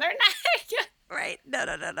them around their neck. Right.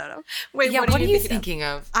 No. Wait, Yeah, what are you thinking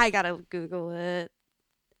of? I gotta Google it.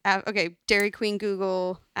 Okay, Dairy Queen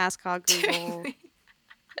Google, ascot Google.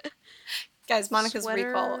 Guys, Monica's Sweater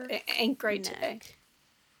recall ain't great today. neck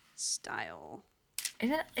style.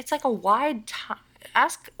 Isn't it? It's like a wide tie.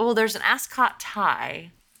 There's an ascot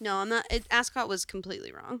tie. No, I'm not. Ascot was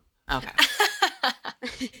completely wrong. Okay.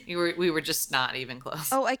 We were just not even close.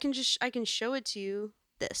 Oh, I can show it to you.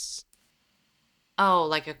 This. Oh,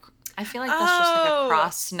 I feel like that's just like Oh. a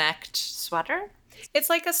cross-necked sweater. It's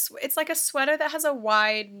like a sweater that has a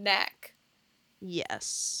wide neck.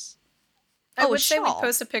 Yes. I Oh, a would say we shawl.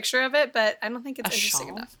 post a picture of it, but I don't think it's A interesting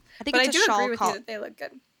shawl? enough. I think But I it's do a shawl agree with you called. that they look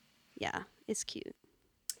good. Yeah, it's cute.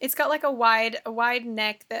 It's got like a wide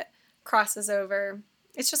neck that crosses over.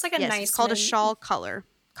 It's just like a Yes, nice. it's called a shawl collar.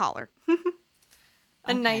 Collar.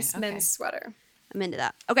 A nice okay. men's sweater. I'm into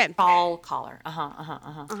that. Okay. Shawl collar.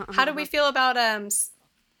 How do we feel about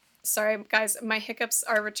Sorry, guys, my hiccups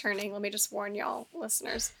are returning. Let me just warn y'all,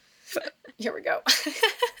 listeners. Here we go.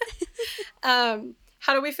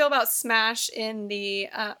 How do we feel about Smash in the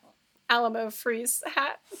Alamo Freeze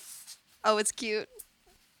hat? Oh, it's cute.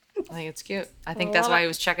 I think it's cute. I think that's Love why it. he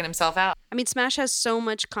was checking himself out. I mean, Smash has so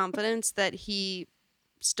much confidence that he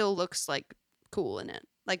still looks cool in it.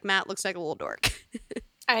 Matt looks like a little dork.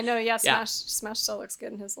 I know, yeah, Yeah. Smash still looks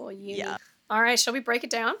good in his little uni. Yeah. All right, shall we break it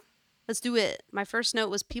down? Let's do it. My first note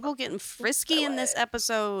was people getting frisky in this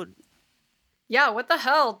episode. Yeah, what the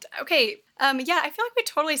hell? Okay, yeah, I feel like we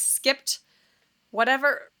totally skipped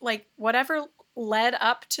whatever led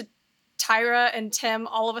up to Tyra and Tim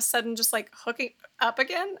all of a sudden just hooking up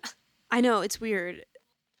again. I know, it's weird.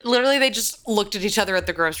 Literally, they just looked at each other at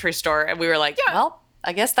the grocery store, and we were like, Yeah. well,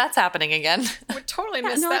 I guess that's happening again. We totally Yeah,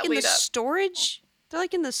 missed and they're that in the lead up. storage. They're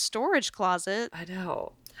in the storage closet. I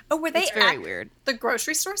know. Oh, were they It's very at weird. the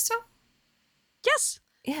grocery store still? Yes.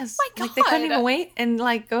 Yes. My Like, they couldn't God. even wait and,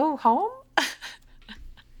 go home?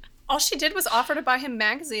 All she did was offer to buy him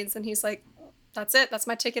magazines, and he's like, that's it. That's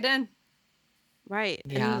my ticket in. Right.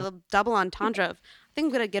 Yeah. And the double entendre of, I think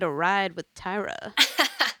I'm going to get a ride with Tyra.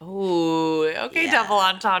 Ooh, okay, Yeah. double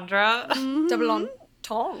entendre. Double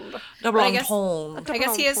entendre. Double But I guess- entendre. I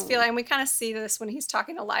guess he is Double feeling, and we kind of see this when he's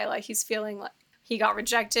talking to Lila. He's feeling like he got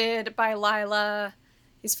rejected by Lila.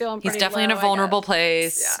 He's feeling He's pretty definitely in low, a I vulnerable guess.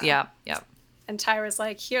 place. Yeah. Yep. And Tyra's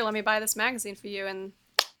like, here, let me buy this magazine for you. And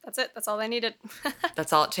that's it. That's all they needed.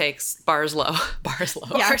 That's all it takes. Bars low. Bars low.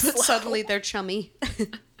 Yeah, Bars low. suddenly they're chummy.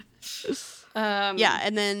 Yeah,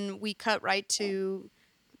 and then we cut right to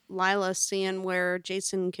Lila seeing where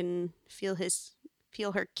Jason can feel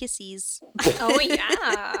her kissies. Oh,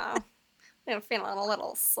 yeah. I'm feeling a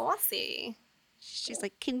little saucy. She's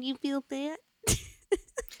like, "Can you feel that?"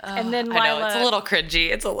 And then I know, it's a Lila- little cringy.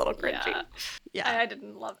 It's a little cringy. Yeah. Yeah. I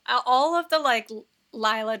didn't love all of the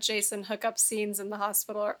Lila Jason hookup scenes in the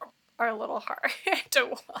hospital are a little hard to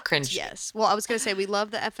watch. Cringe. Yes. Well, I was gonna say we love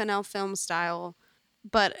the FNL film style,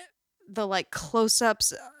 but the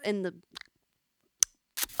close-ups in the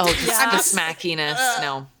Oh, just Yeah. the smackiness.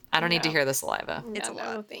 No, I don't need to No. hear the saliva. It's Yeah, a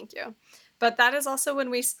no, lot. thank you. But that is also when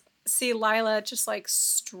we see Lila just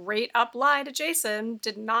straight up lie to Jason.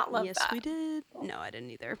 Did not love yes, that. we did. No, I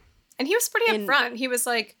didn't either. And he was pretty And- upfront. He was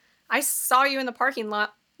like, I saw you in the parking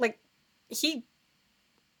lot. He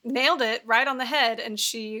nailed it right on the head, and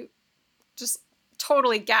she just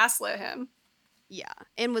totally gaslit him. Yeah,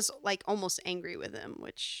 and was almost angry with him,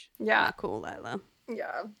 which Yeah. not cool, Lila.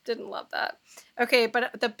 Yeah, didn't love that. Okay,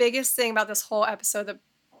 but the biggest thing about this whole episode that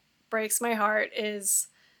breaks my heart is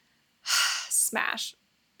Smash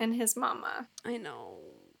and his mama. I know.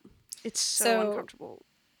 It's so, So-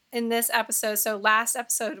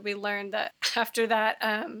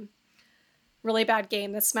 really bad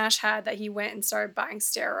game that Smash had that he went and started buying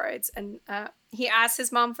steroids. And he asks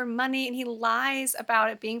his mom for money and he lies about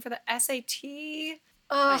it being for the SAT.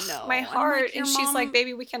 Ugh, know. my I'm like, heart. your And she's like, mom-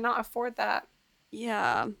 baby, we cannot afford that.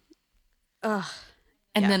 Yeah. Ugh.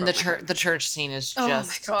 And Yeah, then the broke my the church scene is Oh my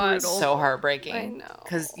just God. so heartbreaking. I know.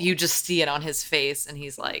 Because you just see it on his face and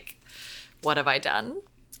he's like, what have I done?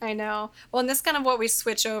 I know. Well, and this kind of what we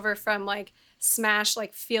switch over from like Smash,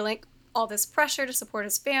 like feeling all this pressure to support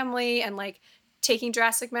his family and like taking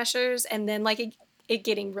drastic measures, and then like it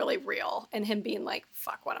getting really real and him being like,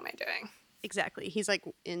 fuck, what am I doing? Exactly. He's like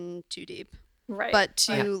in too deep. Right. But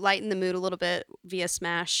to lighten the mood a little bit via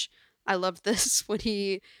Smash, I love this when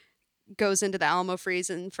he goes into the Alamo Freeze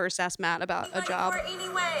and first asks Matt about a job.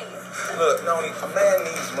 Look, Noni, a man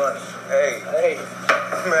needs money. Hey,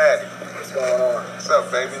 Maddie. What's going on? What's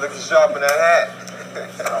up, baby? Looking sharp in that hat.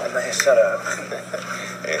 Oh, man, shut up.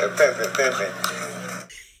 Yeah,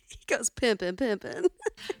 pimpin'. He goes pimpin'. pimpin'.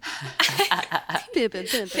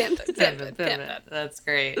 Pimp. That's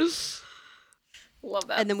great. Love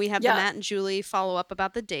that. And then we have Yeah. the Matt and Julie follow up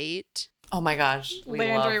about the date. Oh my gosh. We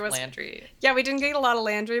Landry love was- Landry. Yeah, we didn't get a lot of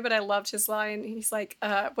Landry, but I loved his line. He's like,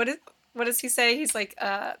 what does he say? He's like,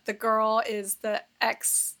 the girl is the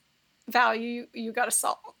X value you got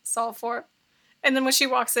to solve for. And then when she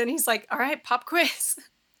walks in, he's like, all right, pop quiz.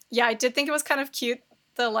 Yeah, I did think it was kind of cute,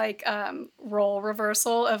 the like role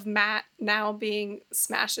reversal of Matt now being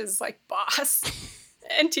Smash's like boss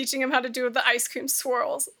and teaching him how to do the ice cream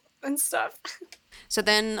swirls and stuff. So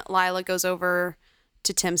then Lila goes over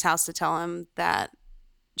to Tim's house to tell him that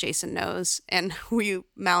Jason knows. And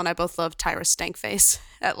Mal and I both love Tyra's stank face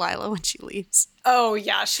at Lila when she leaves. Oh,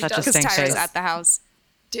 yeah, she Such a does Because stank Tyra's face. at the house.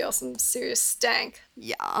 deal some serious stank.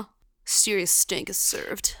 Yeah. Serious stink is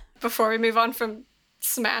served. Before we move on from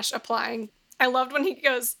Smash applying, I loved when he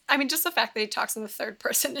goes, I mean, just the fact that he talks in the third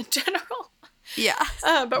person in general. Yeah.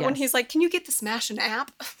 But when Yes. he's like, can you get the Smash an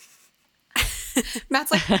app?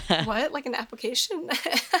 Matt's like, what? Like an application?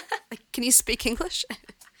 Can you speak English?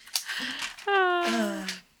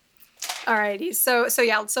 Alrighty.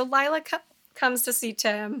 So Lila comes to see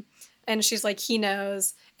Tim and she's like, he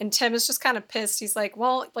knows. And Tim is just kind of pissed. He's like,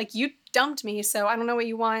 well, like you dumped me, so I don't know what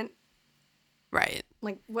you want. Right.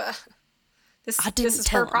 Like, what? This I didn't is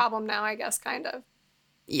tell her him. problem now, I guess, kind of.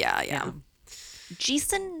 Yeah.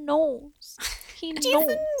 Jason knows. He knows.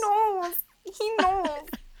 knows. He knows.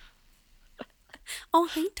 Oh,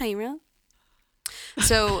 hey, Tyra.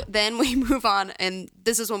 So then we move on, and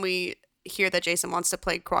this is when we hear that Jason wants to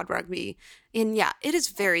play quad rugby. And yeah, it is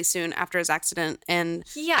very soon after his accident. And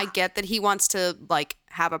Yeah. I get that he wants to like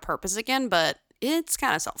have a purpose again, but it's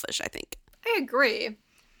kind of selfish, I think. I agree.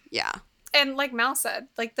 Yeah. And like Mal said,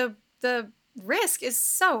 like the risk is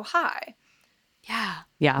so high. Yeah.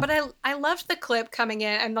 Yeah. But I loved the clip coming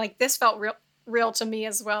in, and like this felt real to me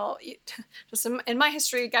as well. Just in my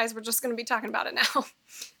history, guys, we're just going to be talking about it now.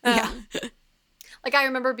 Yeah. Like I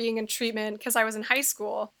remember being in treatment because I was in high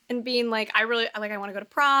school and being like, I want to go to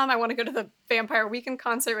prom. I want to go to the Vampire Weekend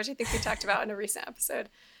concert, which I think we talked about in a recent episode.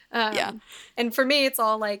 Yeah. And for me, it's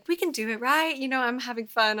all like, we can do it, right? You know, I'm having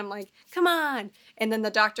fun. I'm like, come on. And then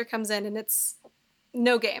the doctor comes in and it's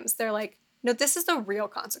no games. They're like, no, this is the real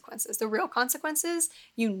consequences. The real consequences,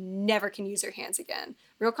 you never can use your hands again.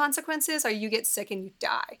 Real consequences are you get sick and you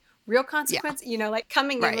die. Real consequence, you know, like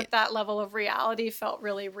coming in Right. with that level of reality felt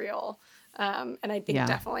really real. And I think Yeah.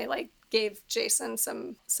 definitely like gave Jason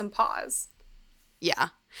some pause. Yeah.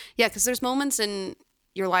 Yeah, because there's moments in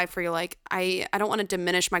your life where you're like, I don't want to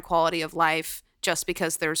diminish my quality of life just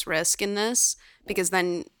because there's risk in this, because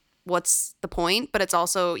then what's the point? But it's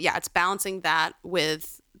also, yeah, it's balancing that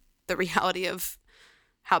with the reality of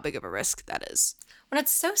how big of a risk that is. When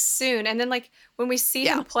it's so soon. And then like when we see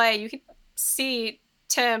Yeah. him play, you can see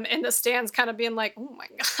Tim in the stands kind of being like, oh my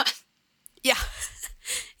God. Yeah.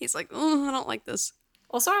 He's like, oh, I don't like this.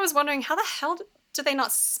 Also, I was wondering how the hell did they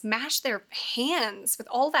not smash their hands with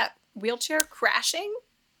all that wheelchair crashing?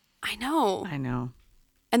 I know. I know.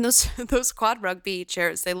 And those quad rugby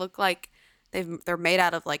chairs, they look like they're made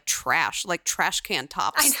out of like trash can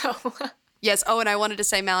tops. I know. Yes. Oh, and I wanted to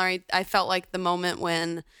say, Mallory, I felt like the moment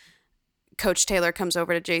when Coach Taylor comes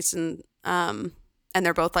over to Jason, and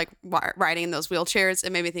they're both like riding in those wheelchairs.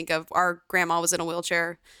 It made me think of our grandma was in a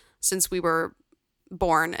wheelchair since we were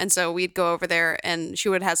born, and so we'd go over there, and she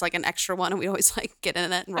would has like an extra one, and we'd always like get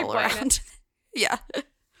in it and roll Like, ride around. Yeah.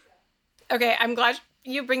 Okay, I'm glad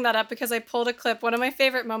you bring that up because I pulled a clip. One of my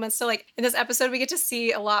favorite moments. So like in this episode, we get to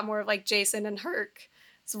see a lot more of like Jason and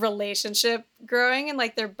Herc's relationship growing and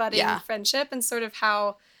like their budding Yeah. friendship and sort of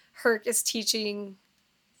how Herc is teaching.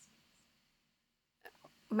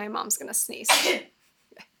 My mom's gonna sneeze.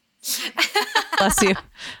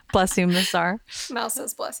 Bless you, Miss R. Mal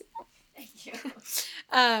says bless you. Thank you.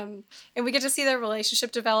 And we get to see their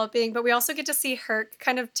relationship developing, but we also get to see Herc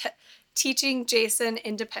kind of teaching Jason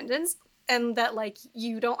independence, and that like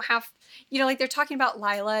you don't have, like they're talking about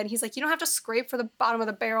Lila, and he's like, you don't have to scrape for the bottom of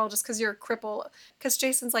the barrel just because you're a cripple. Because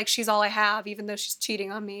Jason's like, she's all I have, even though she's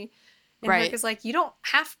cheating on me. And Right. Herc is like, you don't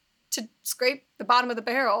have to scrape the bottom of the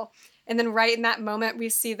barrel. And then right in that moment, we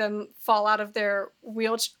see them fall out of their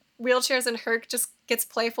wheelchairs, and Herc just gets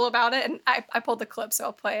playful about it. And I pulled the clip, so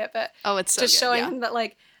I'll play it. But Oh, it's so just good, showing yeah. him that,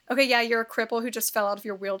 like, okay, yeah, you're a cripple who just fell out of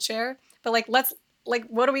your wheelchair, but like,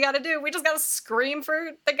 what do we got to do? We just got to scream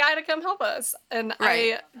for the guy to come help us. And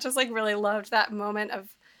Right. I just like really loved that moment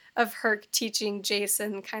of Herc teaching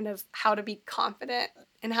Jason kind of how to be confident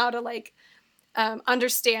and how to like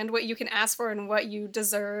understand what you can ask for and what you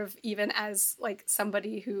deserve, even as like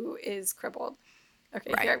somebody who is crippled.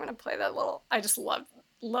 Okay, Right. here I'm gonna play that little. I just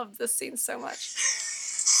love this scene so much.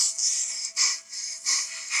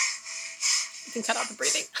 You can cut out the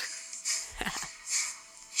breathing.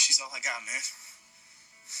 She's all I got, man.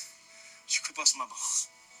 She quit busting my balls.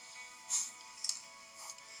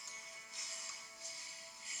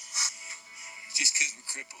 Just because we're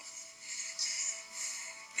crippled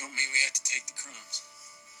don't mean we have to take the crumbs.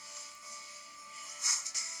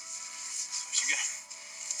 What you got?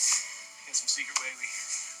 Got some secret way we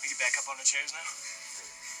get back up on the chairs now?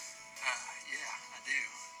 Yeah, I do.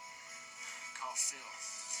 Call Phil.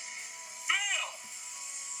 Phil!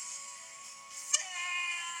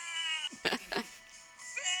 Phil!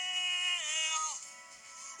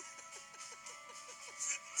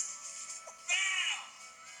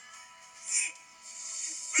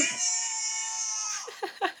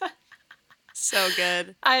 So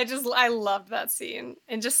good. I loved that scene,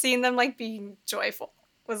 and just seeing them like being joyful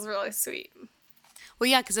was really sweet. Well,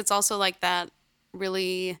 yeah, because it's also like that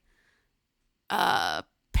really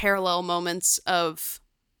parallel moments of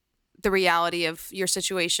the reality of your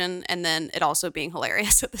situation, and then it also being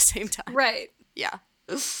hilarious at the same time. Right. Yeah.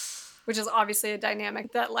 Which is obviously a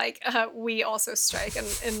dynamic that like we also strike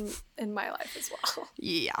in my life as well.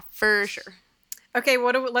 Yeah, for sure. Okay,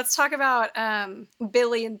 let's talk about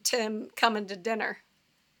Billy and Tim coming to dinner.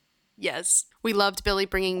 Yes, we loved Billy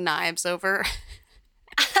bringing knives over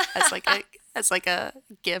as like a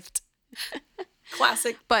gift.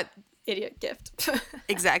 Classic But idiot gift.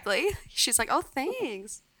 exactly, she's like, "Oh,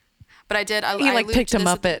 thanks." But I did. He I like alluded picked to him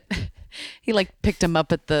this up at he like picked him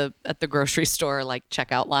up at the grocery store like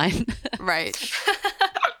checkout line. right.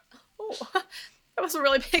 Oh, that was a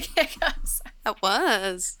really big hiccup. That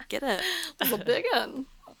was get it. That was a big one.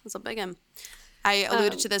 That's a big one. I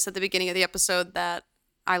alluded to this at the beginning of the episode that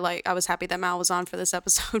I was happy that Mal was on for this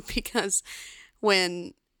episode because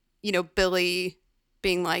when, Billy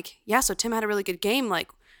being like, yeah, so Tim had a really good game, like,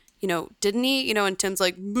 didn't he? And Tim's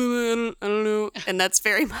like, I don't know. And that's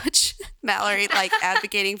very much Mallory like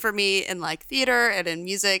advocating for me in like theater and in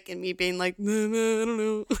music, and me being like, I don't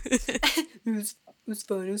know. It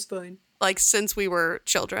was fine. Like since we were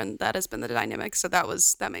children, that has been the dynamic. So that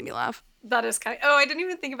made me laugh. That is kind of, I didn't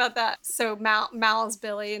even think about that. So Mal is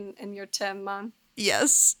Billy and you're Tim, Mom.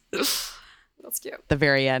 Yes. That's cute. The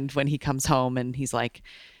very end when he comes home and he's like,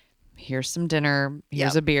 here's some dinner,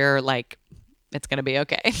 here's a beer, like it's gonna be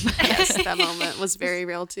okay. Yes, that moment was very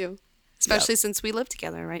real too. Especially since we live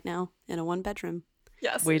together right now in a 1-bedroom.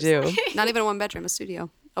 Yes, We do. Not even a 1-bedroom, a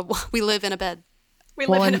studio. We live in a bed. We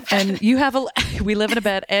Well, live in a bed. and you have we live in a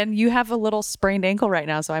bed, and you have a little sprained ankle right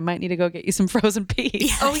now, so I might need to go get you some frozen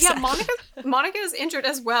peas. Oh yeah, Monica is injured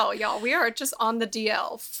as well, y'all. We are just on the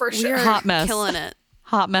DL for sure. We're Hot mess. killing it.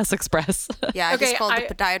 Hot mess express. Yeah, I Okay, just called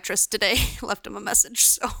the podiatrist today, left him a message,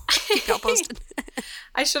 so keep y'all posted.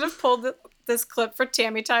 I should have pulled this clip for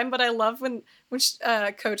Tammy time, but I love when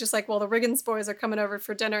Coach is like, well, the Riggins boys are coming over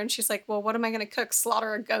for dinner, and she's like, well, what am I going to cook?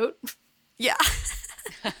 Slaughter a goat? Yeah.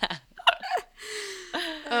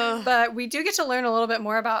 But we do get to learn a little bit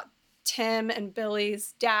more about Tim and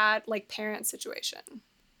Billy's dad, like parent situation.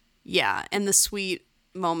 Yeah, and the sweet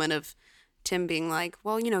moment of Tim being like,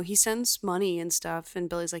 well, he sends money and stuff, and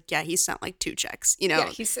Billy's like, yeah, he sent like 2 checks, Yeah,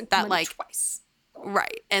 he sent that money like twice.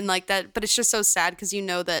 right, and like that, but it's just so sad because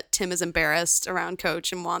that Tim is embarrassed around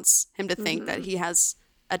Coach and wants him to think that he has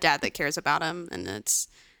a dad that cares about him,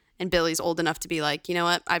 and Billy's old enough to be like, you know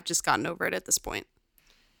what, I've just gotten over it at this point.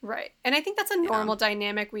 Right. And I think that's a normal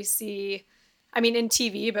dynamic we see, I mean, in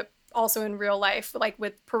TV, but also in real life, like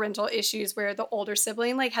with parental issues where the older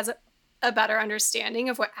sibling like has a better understanding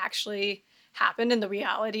of what actually happened and the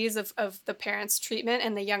realities of the parent's treatment.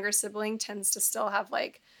 And the younger sibling tends to still have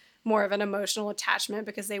like more of an emotional attachment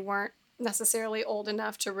because they weren't necessarily old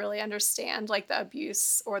enough to really understand like the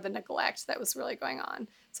abuse or the neglect that was really going on.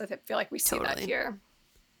 So I feel like we see that Totally. here.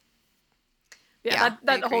 Yeah, I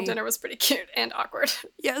that whole agree. dinner was pretty cute and awkward.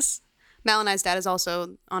 Yes. Mal and I's dad is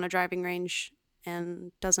also on a driving range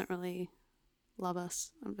and doesn't really love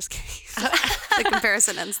us. I'm just kidding. The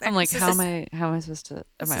comparison ends there. I'm like, This how is- am I supposed to?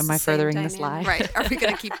 this Am is I the same furthering this lie? dynamic. Right. Are we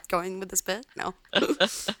going to keep going with this bit? No.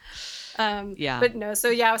 Yeah. But no,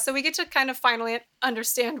 so we get to kind of finally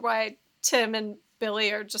understand why Tim and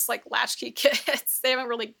Billy are just like latchkey kids. They haven't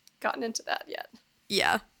really gotten into that yet.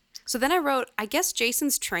 Yeah. So then I wrote, I guess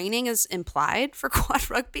Jason's training is implied for quad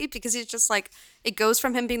rugby because he's just like, it goes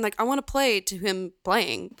from him being like, I want to play to him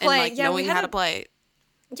playing and like Yeah, we knowing had how a- to play.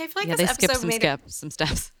 Yeah, I feel like Yeah, this they skipped episode some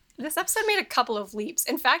steps. This episode made a couple of leaps.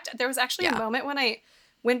 In fact, there was actually Yeah. a moment when I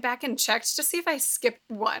went back and checked to see if I skipped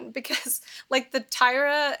one because like the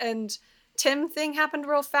Tyra and Tim thing happened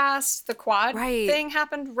real fast. The quad Right. thing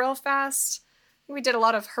happened real fast. We did a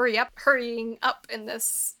lot of hurrying up in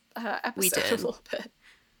this episode We did. a little bit.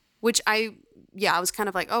 Which I was kind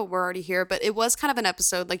of like, oh, we're already here. But it was kind of an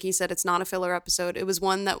episode, like you said, it's not a filler episode. It was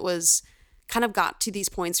one that was kind of got to these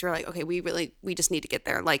points where like, okay, we just need to get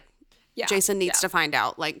there. Like Yeah, Jason needs yeah. to find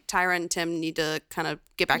out. Like Tyra and Tim need to kind of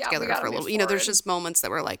get back Yeah, we together gotta for a move little. You know, there's forward. just moments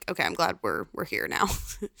that we're like, okay, I'm glad we're here now.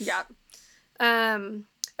 Yeah.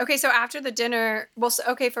 Okay, so after the dinner,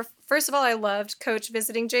 first of all, I loved Coach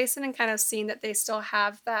visiting Jason and kind of seeing that they still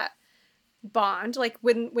have that bond. Like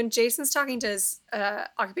when Jason's talking to his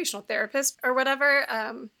occupational therapist or whatever,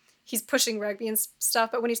 he's pushing rugby and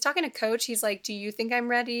stuff. But when he's talking to Coach, he's like, "Do you think I'm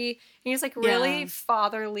ready?" And he's like really Yeah.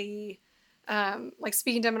 fatherly, like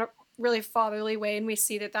speaking to him in a really fatherly way. And we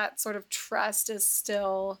see that sort of trust is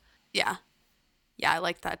still. Yeah. Yeah, I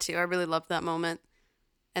liked that too. I really loved that moment.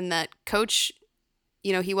 And that Coach,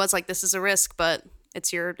 you know, he was like, this is a risk, but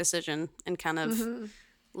it's your decision, and kind of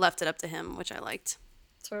left it up to him, which I liked.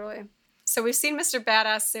 Totally. So we've seen Mr.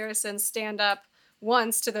 Badass Saracen stand up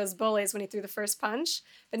once to those bullies when he threw the first punch,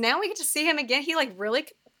 but now we get to see him again. He like really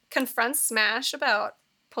confronts Smash about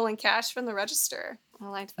pulling cash from the register. I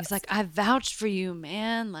liked that. He's like, I vouched for you,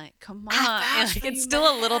 man. Like, come on. vouched Like, for it's you,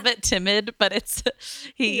 still a little bit timid, but it's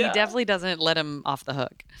he Yeah. definitely doesn't let him off the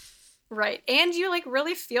hook. Right. And you like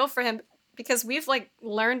really feel for him because we've like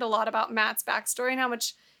learned a lot about Matt's backstory and how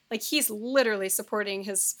much like he's literally supporting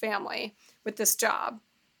his family with this job.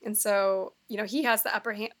 And so, you know, he has the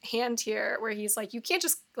upper hand here where he's like, you can't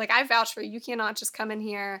just like, I vouch for you. You cannot just come in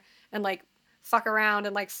here and like fuck around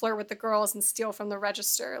and like flirt with the girls and steal from the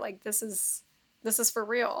register. Like this is for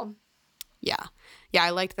real. Yeah. Yeah, I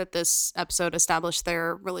liked that this episode established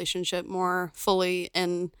their relationship more fully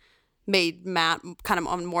and made Matt kind of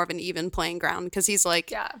on more of an even playing ground because he's like,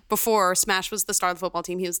 Yeah. before Smash was the star of the football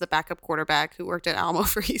team, he was the backup quarterback who worked at Alamo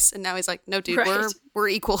Freeze, and now he's like, no, dude, Right. we're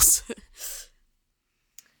equals.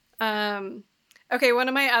 Okay, one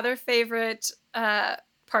of my other favorite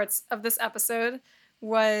parts of this episode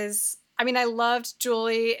was, I mean, I loved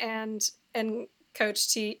Julie and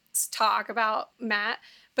Coach T's talk about Matt,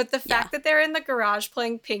 but the fact that they're in the garage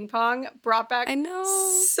playing ping pong brought back I know.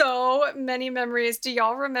 so many memories. Do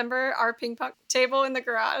y'all remember our ping pong table in the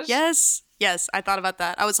garage? Yes, I thought about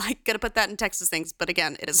that. I was like, gonna put that in Texas things, but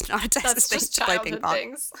again, it is not a Texas That's thing just to play ping childhood pong.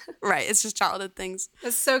 things. Right, it's just childhood things.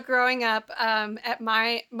 So growing up, at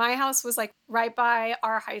my house was like right by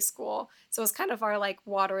our high school, so it was kind of our like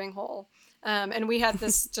watering hole, and we had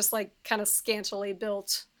this just like kind of scantily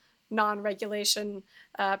built, non-regulation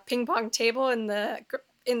ping pong table in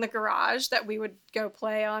the garage that we would go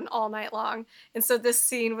play on all night long. And so this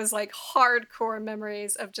scene was like hardcore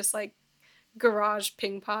memories of just like garage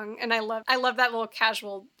ping pong, and I love that little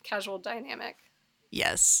casual dynamic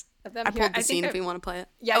Yes. of them I here. pulled the think scene if you want to play it.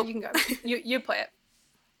 Yeah, Oh. you can go. You play it.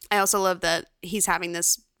 I also love that he's having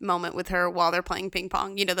this moment with her while they're playing ping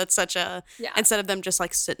pong. You know, that's such a, Yeah. instead of them just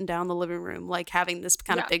like sitting down in the living room, like having this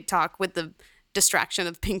kind of Yeah. big talk with the distraction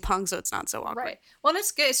of ping pong so it's not so awkward. Right. Well, and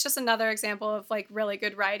it's good. It's just another example of like really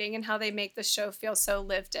good writing and how they make the show feel so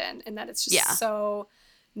lived in, and that it's just Yeah. so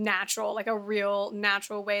natural, like a real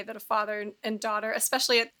natural way that a father and daughter,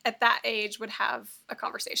 especially at that age, would have a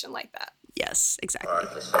conversation like that. Yes, exactly. All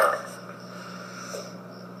right, listen up.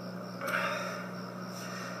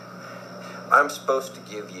 I'm supposed to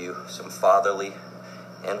give you some fatherly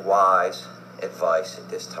and wise advice at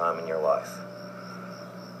this time in your life.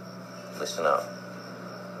 Listen up.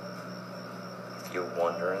 If you're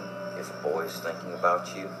wondering if a boy is thinking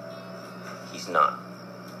about you, he's not.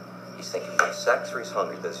 He's thinking about sex or he's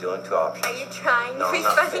hungry. Those are the only two options. Are you trying No, to be I'm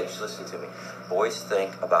not funny? finished. Listen to me. Boys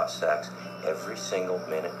think about sex every single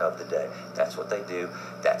minute of the day. That's what they do.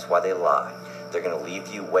 That's why they lie. They're going to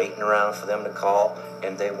leave you waiting around for them to call,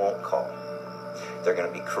 and they won't call. They're going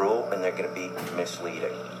to be cruel, and they're going to be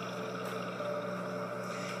misleading.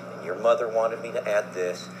 And your mother wanted me to add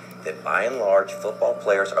this, that by and large, football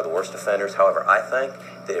players are the worst offenders. However, I think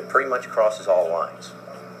that it pretty much crosses all lines.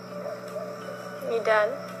 You done?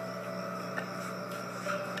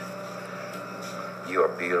 You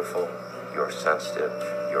are beautiful, you are sensitive,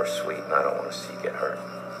 you are sweet, and I don't want to see you get hurt.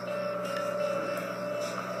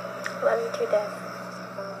 Love you too, Dad.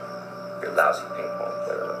 You're a lousy ping pong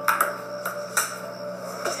player.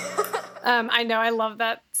 I know, I love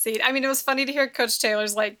that scene. I mean, it was funny to hear Coach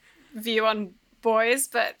Taylor's like view on boys,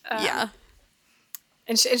 but yeah.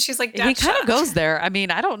 And she's like, he kind of goes there. I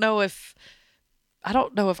mean, I don't know if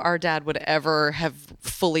our dad would ever have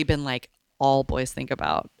fully been like, all boys think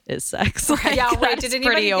about is sex. Like, yeah, wait, did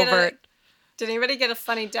anybody pretty overt. Did anybody get a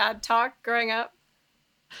funny dad talk growing up?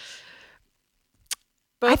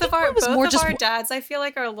 Both of our dads, I feel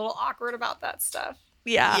like, are a little awkward about that stuff.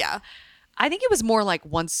 Yeah. Yeah. I think it was more like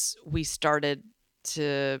once we started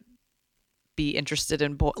to be interested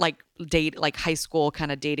in like high school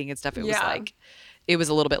kind of dating and stuff. It was like, it was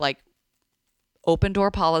a little bit like open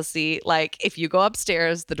door policy. Like if you go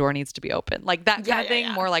upstairs, the door needs to be open. Like that kind of thing.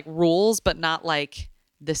 Yeah. More like rules, but not like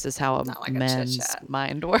this is how a man's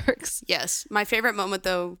mind works. Yes. My favorite moment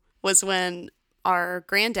though was when our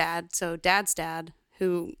granddad, so dad's dad,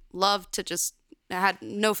 who loved to just had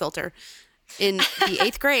no filter, in the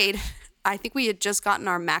 8th grade, I think we had just gotten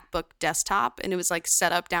our MacBook desktop and it was like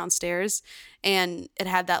set up downstairs and it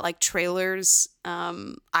had that like trailers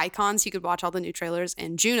icons. You could watch all the new trailers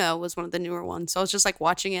and Juno was one of the newer ones. So I was just like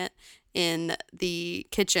watching it in the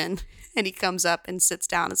kitchen and he comes up and sits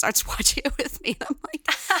down and starts watching it with me. And I'm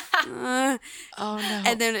like, oh no.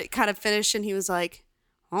 And then it kind of finished and he was like,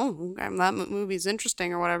 oh, that movie's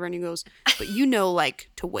interesting or whatever. And he goes, but you know,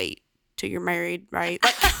 like to wait till you're married, right?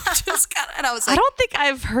 Like, just kind of, and I was like, I don't think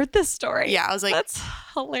I've heard this story. Yeah, I was like, that's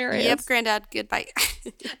hilarious. Yep, granddad, goodbye.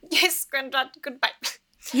 Yes, granddad, goodbye.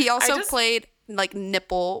 He also played like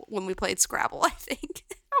nipple when we played Scrabble, I think.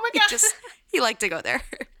 Oh my god, he liked to go there.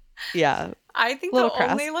 Yeah, I think the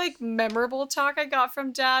only like memorable talk I got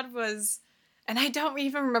from Dad was, and I don't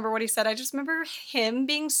even remember what he said. I just remember him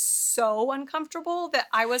being so uncomfortable that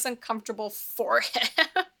I was uncomfortable for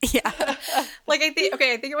him. Yeah. Like, I think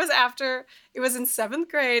it was after, it was in 7th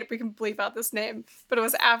grade. We can bleep out this name, but it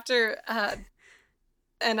was after,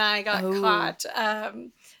 and I got caught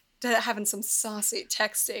having some saucy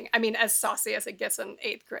texting. I mean, as saucy as it gets in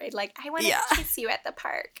 8th grade. Like, I want to kiss you at the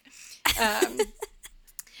park.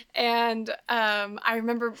 And I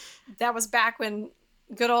remember that was back when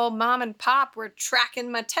good old mom and pop were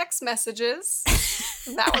tracking my text messages.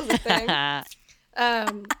 That was a thing.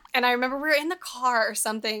 And I remember we were in the car or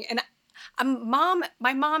something, and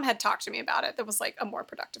my mom had talked to me about it. That was like a more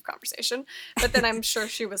productive conversation. But then I'm sure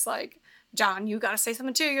she was like, John, you got to say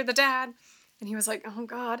something too. You're the dad. And he was like, oh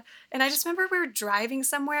God. And I just remember we were driving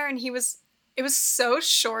somewhere and it was so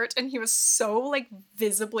short and he was so like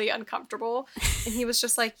visibly uncomfortable. And he was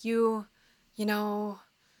just like, you know,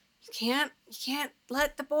 you can't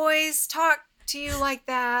let the boys talk to you like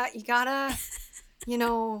that. You gotta, you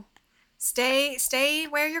know, stay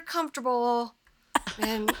where you're comfortable.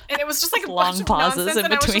 And it was just like a long bunch of pauses nonsense. in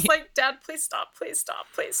And I was between. just like, Dad, please stop, please stop,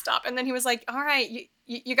 please stop. And then he was like, all right,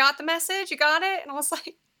 you got the message? You got it? And I was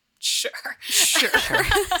like, sure.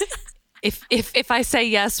 If I say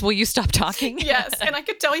yes, will you stop talking? Yes. And I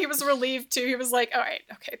could tell he was relieved too. He was like, all right,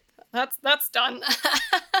 okay, that's done.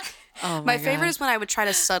 Oh my favorite is when I would try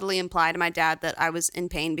to subtly imply to my dad that I was in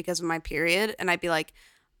pain because of my period. And I'd be like,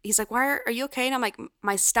 he's like, why are you okay? And I'm like,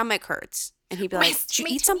 my stomach hurts. And he'd be like, did you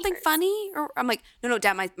eat something funny? Or I'm like, no,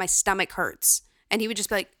 Dad, my stomach hurts. And he would just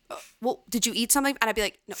be like, well, did you eat something? And I'd be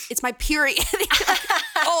like, no, it's my period. And he'd be like,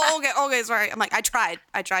 oh, okay, sorry. I'm like, I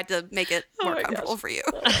tried to make it more comfortable for you.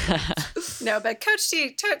 No, but Coach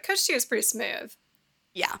T is pretty smooth.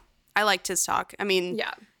 Yeah, I liked his talk. I mean,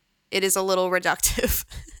 yeah, it is a little reductive,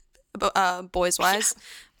 boys wise,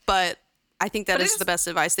 but I think that is the best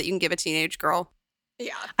advice that you can give a teenage girl.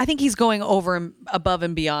 Yeah, I think he's going over and above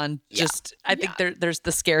and beyond. Just, I think there's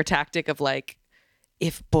the scare tactic of like,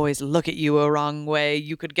 if boys look at you a wrong way,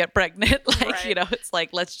 you could get pregnant. Like, you know, it's like,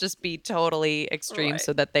 let's just be totally extreme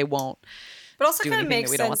so that they won't. But also do kind of anything makes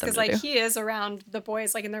that we don't sense want them because to like do. he is around the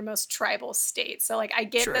boys like in their most tribal state. So like I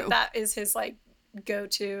get True. that is his like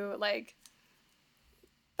go-to, like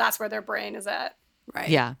that's where their brain is at. Right.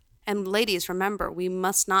 Yeah. And ladies, remember, we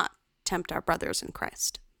must not tempt our brothers in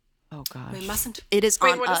Christ. Oh gosh. We mustn't. It is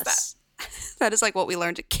Wait, on what is us. That is like what we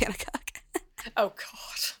learned at Kanakuk. Oh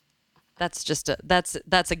God. That's just that's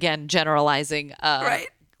again generalizing. Right.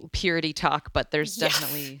 purity talk, but there's Yeah.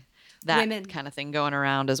 definitely that Women. kind of thing going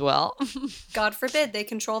around as well. God forbid they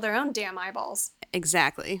control their own damn eyeballs.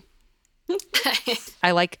 Exactly.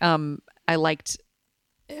 I liked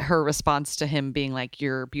her response to him being like,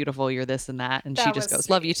 "You're beautiful, you're this and that," and she That just was goes,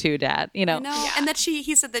 "Love you too, Dad." You know, I know. And that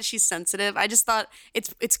he said that she's sensitive. I just thought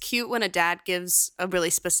it's cute when a dad gives a really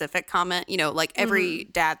specific comment. You know, like every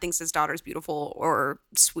dad thinks his daughter's beautiful or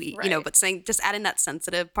sweet. You know, Right. but saying just adding that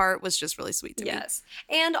sensitive part was just really sweet to me. Yes.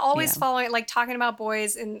 And always Yeah. following, like talking about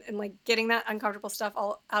boys and like getting that uncomfortable stuff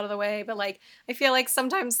all out of the way. But like, I feel like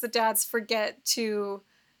sometimes the dads forget to,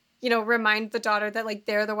 you know, remind the daughter that like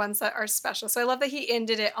they're the ones that are special. So I love that he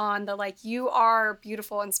ended it on the like, you are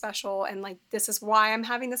beautiful and special. And like, this is why I'm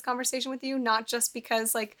having this conversation with you. Not just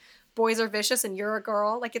because like boys are vicious and you're a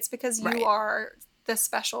girl. Like, it's because you Right. are the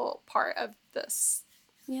special part of this.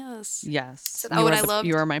 Yes. yes. So that- Oh, and I loved-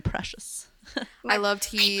 you are my precious. I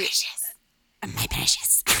loved my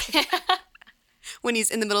precious. When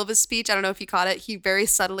he's in the middle of his speech, I don't know if you caught it. He very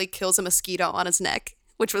subtly kills a mosquito on his neck,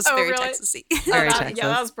 which was Oh, very really? Texas-y. Very Yeah, Texas.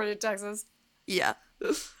 that was pretty Texas. Yeah.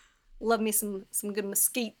 Love me some good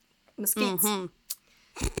mesquite. Mesquites. Mhm.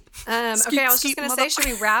 Okay, I was just Skeet, gonna mother- say, should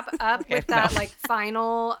we wrap up with that like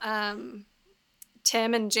final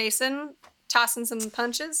Tim and Jason tossing some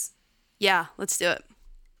punches? Yeah, let's do it.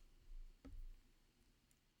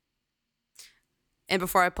 And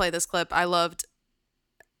before I play this clip, I loved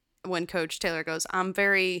when Coach Taylor goes, what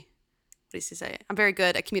does he say? I'm very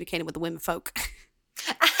good at communicating with the women folk.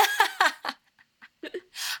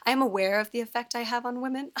 I am aware of the effect I have on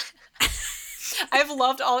women. I've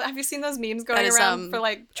loved have you seen those memes going That is around for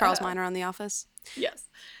like Charles Minor on The Office. Yes.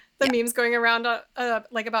 The memes going around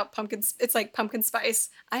like about pumpkins. It's like pumpkin spice.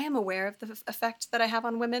 I am aware of the effect that I have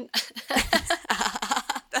on women.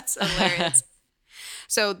 That's hilarious.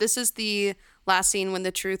 So this is the last scene when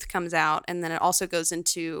the truth comes out, and then it also goes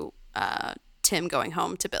into Tim going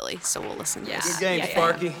home to Billy. So we'll listen to this. Good game,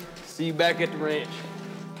 Sparky. See you back at the ranch.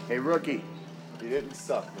 Hey, rookie, you didn't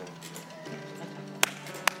suck, man.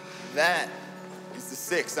 That is the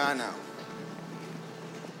 6, I know.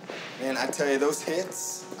 Man, I tell you, those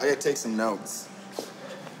hits, I gotta take some notes.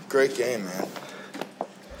 Great game, man.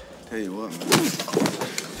 Tell you what, man.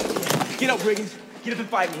 Get up, Riggins. Get up and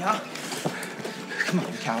fight me, huh? Come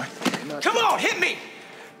on, you coward. Come on, hit me!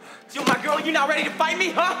 You my girl, you not ready to fight me,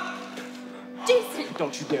 huh? Jason!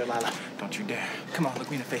 Don't you dare, Lila. Don't you dare. Come on, look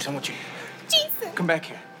me in the face. I want you. Jason! Come back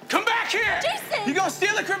here. Come back here! Jason! You gonna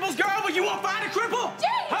steal a cripple's girl, but you won't find a cripple?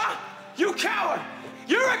 Huh? You coward!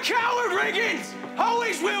 You're a coward, Riggins!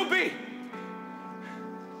 Always will be!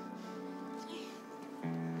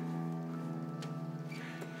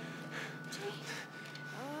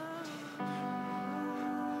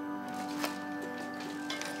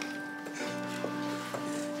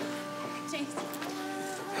 Jason!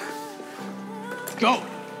 Go!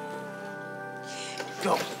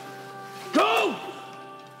 Go! Go!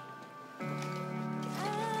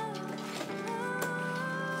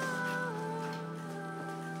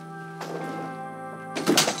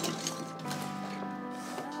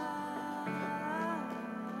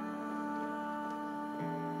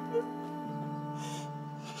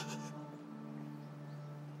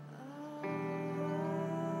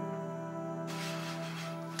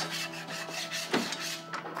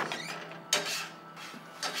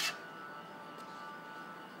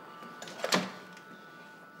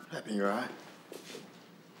 Happened, you all right?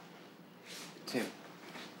 Tim,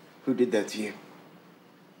 who did that to you?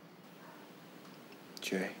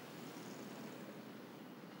 Jay.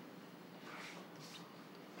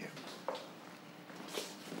 Yeah.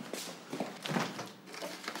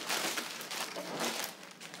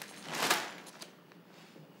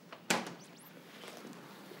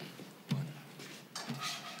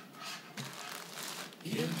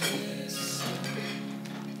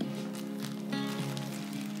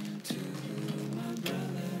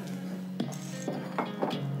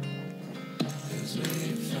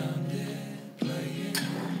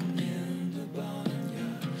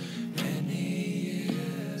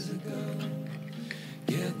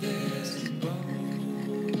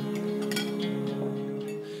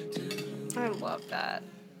 I love that.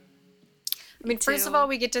 I mean, first of all,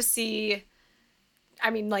 we get to see, I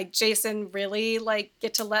mean, like Jason really like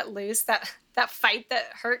get to let loose that fight that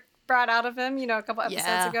Hurt brought out of him, you know, a couple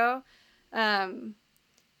episodes ago.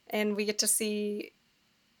 And we get to see,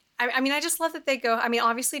 I mean, I just love that they go, I mean,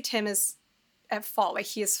 obviously Tim is at fault. Like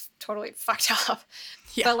he is totally fucked up.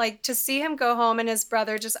 Yeah. But like to see him go home and his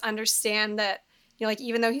brother just understand that, you know, like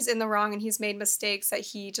even though he's in the wrong and he's made mistakes, that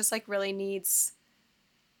he just like really needs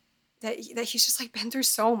that he's just like been through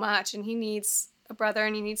so much and he needs a brother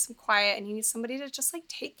and he needs some quiet and he needs somebody to just like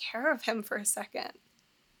take care of him for a second.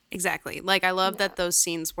 Exactly. Like, I love that those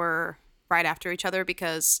scenes were right after each other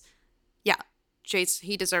because, yeah, Jace,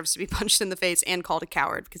 he deserves to be punched in the face and called a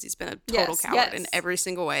coward because he's been a total coward in every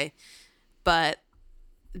single way. But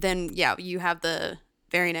then, yeah, you have the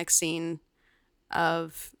very next scene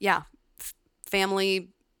of, family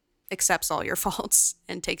accepts all your faults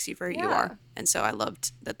and takes you for who you are. And so I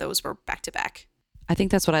loved that those were back to back. I think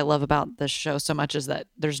that's what I love about this show so much is that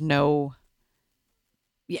there's no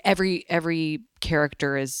every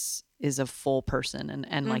character is a full person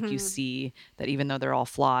and like you see that even though they're all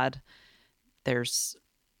flawed, there's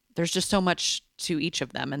just so much to each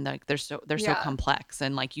of them and like they're so complex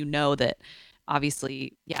and like that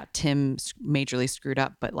obviously Tim majorly screwed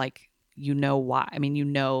up, but like why. I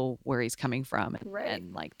mean, where he's coming from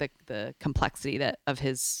and like the complexity of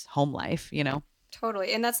his home life,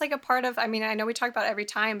 Totally. And that's like a part of, I mean, I know we talk about it every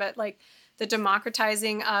time, but like the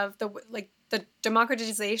democratizing of the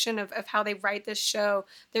democratization of how they write this show.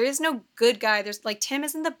 There is no good guy. There's like, Tim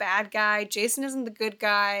isn't the bad guy. Jason isn't the good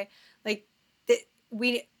guy. Like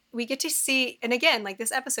we get to see, and again, like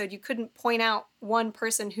this episode, you couldn't point out one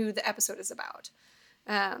person who the episode is about.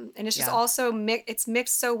 And it's just also, it's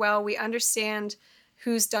mixed so well. We understand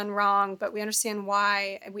who's done wrong, but we understand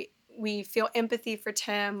why. We feel empathy for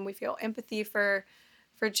Tim. We feel empathy for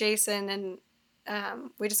Jason.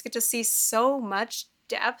 And we just get to see so much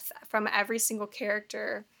depth from every single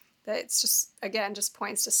character that it's just, again, just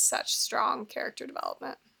points to such strong character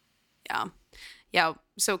development. Yeah.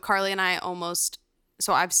 So Carly and I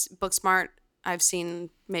I've Booksmart, I've seen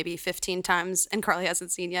maybe 15 times and Carly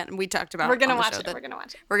hasn't seen yet. And we talked about We're going to watch it. We're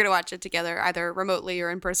going to watch it together, either remotely or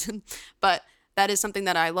in person. But that is something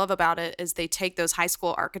that I love about it is they take those high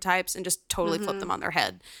school archetypes and just totally flip them on their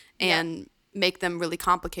head and make them really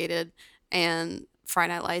complicated. And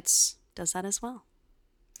Friday Night Lights does that as well.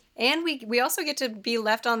 And we also get to be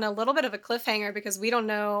left on a little bit of a cliffhanger because we don't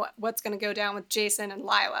know what's going to go down with Jason and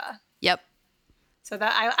Lila. Yep. So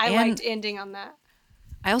that I liked ending on that.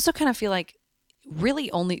 I also kind of feel like really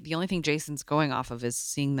the only thing Jason's going off of is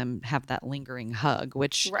seeing them have that lingering hug,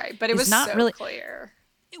 which but it was not so really clear.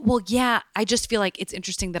 Well, yeah, I just feel like it's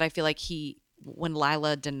interesting that I feel like when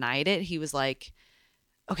Lila denied it, he was like,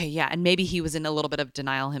 okay, yeah, and maybe he was in a little bit of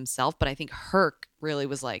denial himself, but I think Herc really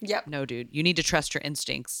was like, no, dude, you need to trust your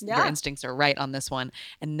instincts. Your instincts are right on this one.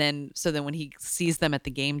 And then when he sees them at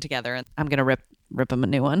the game together, I'm gonna rip him a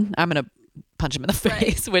new one. I'm gonna punch him in the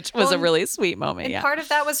face, which was a really sweet moment. And part of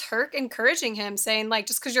that was Herc encouraging him, saying like,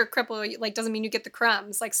 just because you're a cripple, like doesn't mean you get the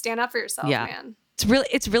crumbs. Like, stand up for yourself, man.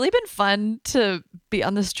 It's really been fun to be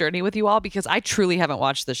on this journey with you all because I truly haven't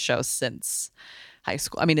watched this show since high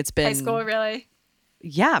school. I mean, it's been high school, really.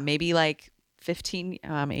 Yeah, maybe like 15.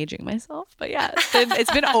 I'm aging myself, but yeah,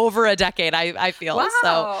 it's been over a decade. I feel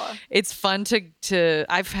so. It's fun to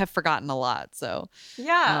I have forgotten a lot. So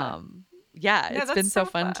it's been so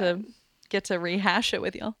fun to get to rehash it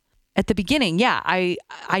with you. At the beginning, I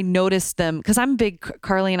noticed them because I'm big.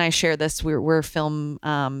 Carly and I share this. We're film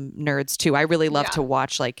nerds too. I really love to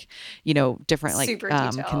watch different super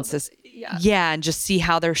detailed. And just see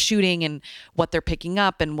how they're shooting and what they're picking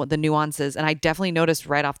up and what the nuances. And I definitely noticed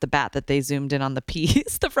right off the bat that they zoomed in on the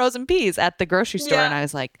peas, the frozen peas at the grocery store. And I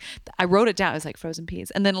was like, I wrote it down. I was like, frozen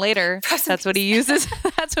peas. And then later, that's what he uses.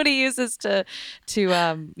 That's what he uses to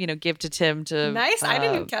give to Tim to. Nice. I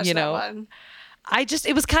didn't even catch that one.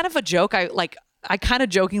 It was kind of a joke. I kind of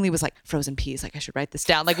jokingly was like, frozen peas. Like, I should write this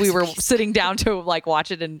down. Like, we were sitting down to like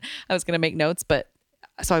watch it and I was going to make notes. But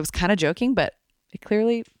so I was kind of joking, but it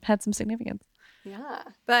clearly had some significance. Yeah.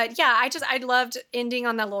 But yeah, I loved ending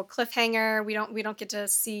on that little cliffhanger. We don't get to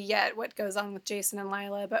see yet what goes on with Jason and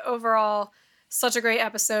Lila. But overall, such a great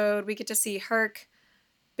episode. We get to see Herc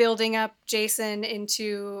building up Jason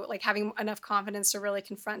into like having enough confidence to really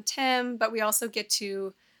confront Tim. But we also get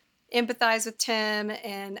to empathize with Tim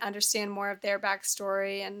and understand more of their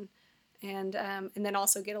backstory and then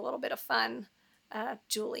also get a little bit of fun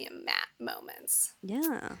Julie and Matt moments.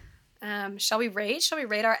 Yeah. Shall we rate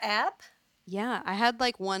our app? Yeah, I had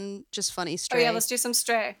like one just funny stray. Oh yeah, let's do some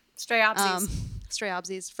stray opsies. Stray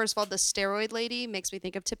opsies. First of all, the steroid lady makes me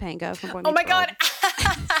think of Topanga from Boy Meets Oh my God.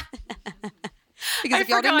 Because if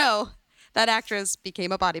y'all didn't know, that actress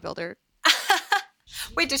became a bodybuilder.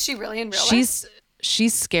 Wait, did she really in real life?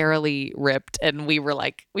 She's scarily ripped, and we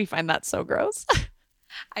find that so gross.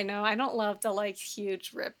 I know. I don't love the like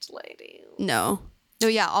huge ripped lady. No,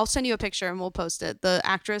 yeah. I'll send you a picture and we'll post it. The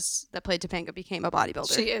actress that played Topanga became a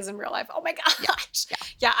bodybuilder. She is in real life. Oh my gosh.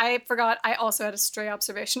 Yeah. I forgot. I also had a stray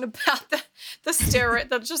observation about the steroid,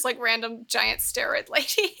 the just like random giant steroid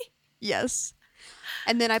lady. Yes.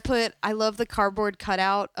 And then I love the cardboard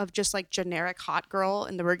cutout of just like generic hot girl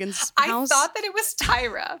in the Riggins house. I thought that it was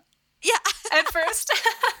Tyra. Yeah. At first.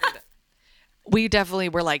 We definitely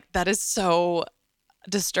were like, that is so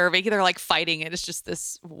disturbing. They're like fighting it. It's just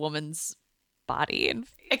this woman's body. And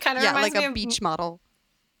it kind of yeah, reminds like me a of beach model.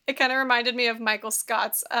 It kind of reminded me of Michael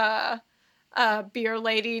Scott's beer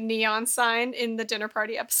lady neon sign in the dinner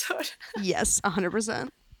party episode. Yes, 100%.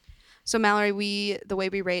 So Mallory, the way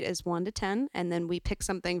we rate is 1 to 10, and then we pick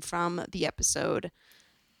something from the episode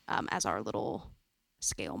as our little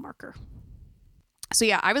scale marker. So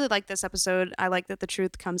yeah, I really like this episode. I like that the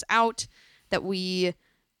truth comes out, that we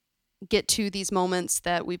get to these moments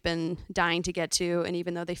that we've been dying to get to, and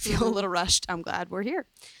even though they feel a little rushed, I'm glad we're here.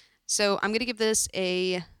 So I'm going to give this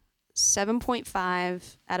a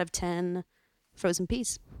 7.5 out of 10 frozen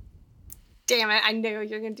peas. Damn it, I knew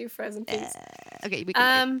you were going to do frozen peas. Okay, we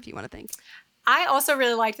can think if you want to think. I also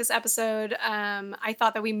really liked this episode. I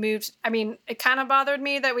thought that we moved, it kind of bothered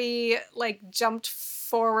me that we like jumped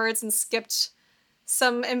forwards and skipped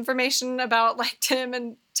some information about like Tim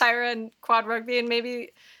and Tyra and quad rugby, and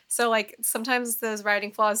maybe so like sometimes those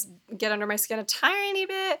writing flaws get under my skin a tiny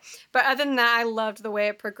bit, but other than that, I loved the way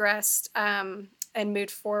it progressed and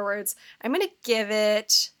moved forwards. I'm gonna give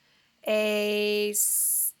it an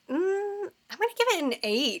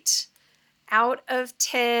 8 out of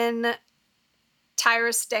 10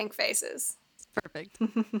 Tyra stank faces. Perfect.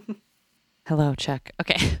 hello, check.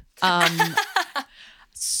 Okay.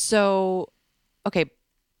 So, okay.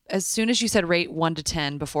 As soon as you said rate 1 to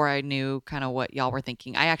 10, before I knew kind of what y'all were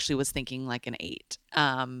thinking, I actually was thinking like an 8.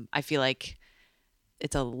 I feel like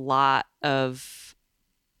it's a lot of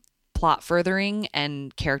plot furthering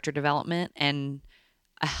and character development and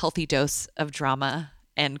a healthy dose of drama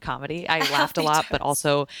and comedy. I laughed a lot, but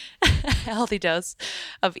also a healthy dose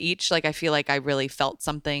of each. Like, I feel like I really felt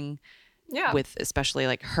something with especially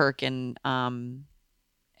like Herc and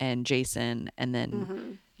Jason, and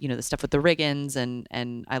then the stuff with the Riggins,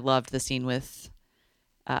 and I loved the scene with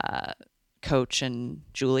Coach and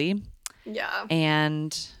Julie. Yeah.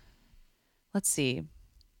 And let's see.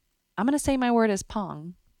 I'm going to say my word is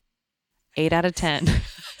Pong. 8 out of 10.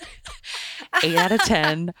 8 out of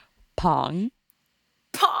 10. Pong.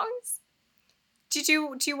 Pongs? Do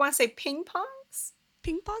you want to say ping pongs?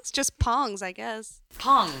 Ping pongs? Just pongs, I guess.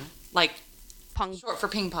 Pong. Like pong. Short for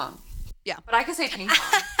ping pong. Yeah. But I could say ping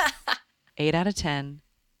pong. 8 out of 10.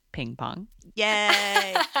 Ping pong.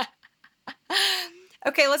 Yay.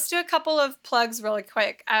 Okay, let's do a couple of plugs really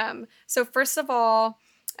quick. So first of all,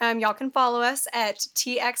 y'all can follow us at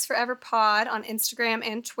TX Forever Pod on Instagram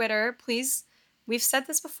and Twitter. Please, we've said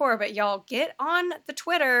this before, but y'all get on the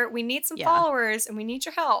Twitter. We need some followers and we need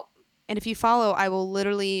your help. And if you follow, I will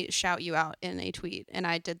literally shout you out in a tweet. And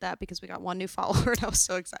I did that because we got one new follower and I was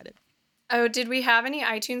so excited. Oh, did we have any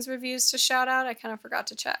iTunes reviews to shout out? I kind of forgot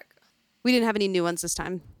to check. We didn't have any new ones this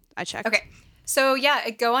time. I checked. Okay. So yeah,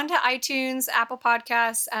 go onto iTunes, Apple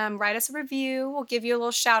Podcasts, write us a review. We'll give you a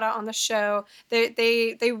little shout out on the show.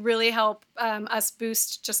 They really help us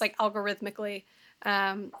boost, just like algorithmically,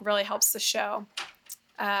 really helps the show.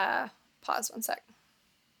 Pause 1 sec.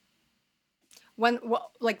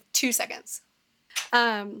 2 seconds.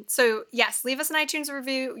 So yes, leave us an iTunes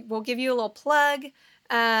review. We'll give you a little plug.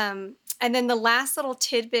 And then the last little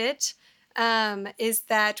tidbit is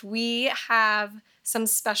that we have some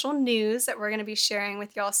special news that we're going to be sharing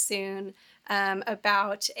with y'all soon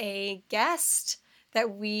about a guest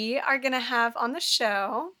that we are going to have on the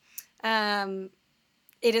show. It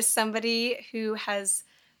is somebody who has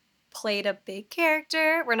played a big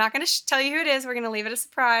character. We're not going to tell you who it is. We're going to leave it a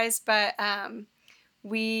surprise, but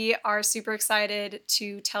we are super excited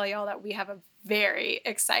to tell y'all that we have a very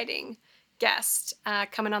exciting guest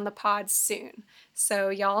coming on the pod soon. So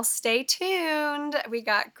y'all stay tuned. We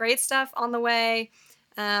got great stuff on the way.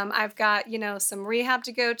 I've got, some rehab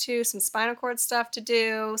to go to, some spinal cord stuff to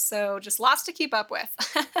do. So just lots to keep up with.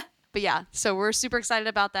 But yeah, so we're super excited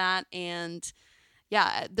about that. And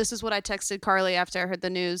yeah, this is what I texted Carly after I heard the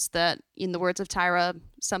news that, in the words of Tyra,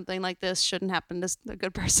 something like this shouldn't happen to a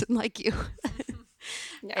good person like you.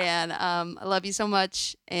 Yeah. And I love you so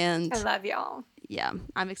much. And I love y'all. Yeah,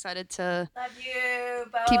 I'm excited to love you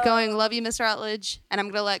both. Keep going. Love you, Mr. Outledge. And I'm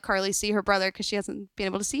going to let Carly see her brother because she hasn't been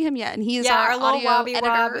able to see him yet. And he is our audio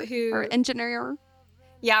editor or engineer.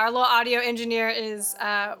 Yeah, our little audio engineer is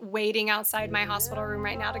waiting outside my hospital room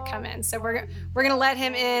right now to come in. So we're gonna let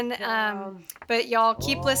him in. But y'all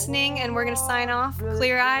keep listening, and we're gonna sign off.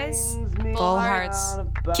 Clear eyes, full hearts,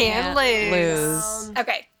 can't lose.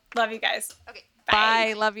 Okay, love you guys. Okay,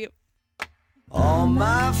 bye. Love you. All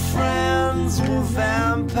my friends were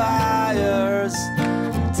vampires.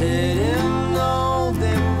 Didn't know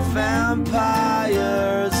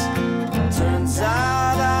vampires. Turns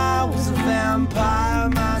out I was a vampire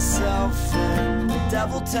myself in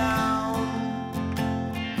Devil Town.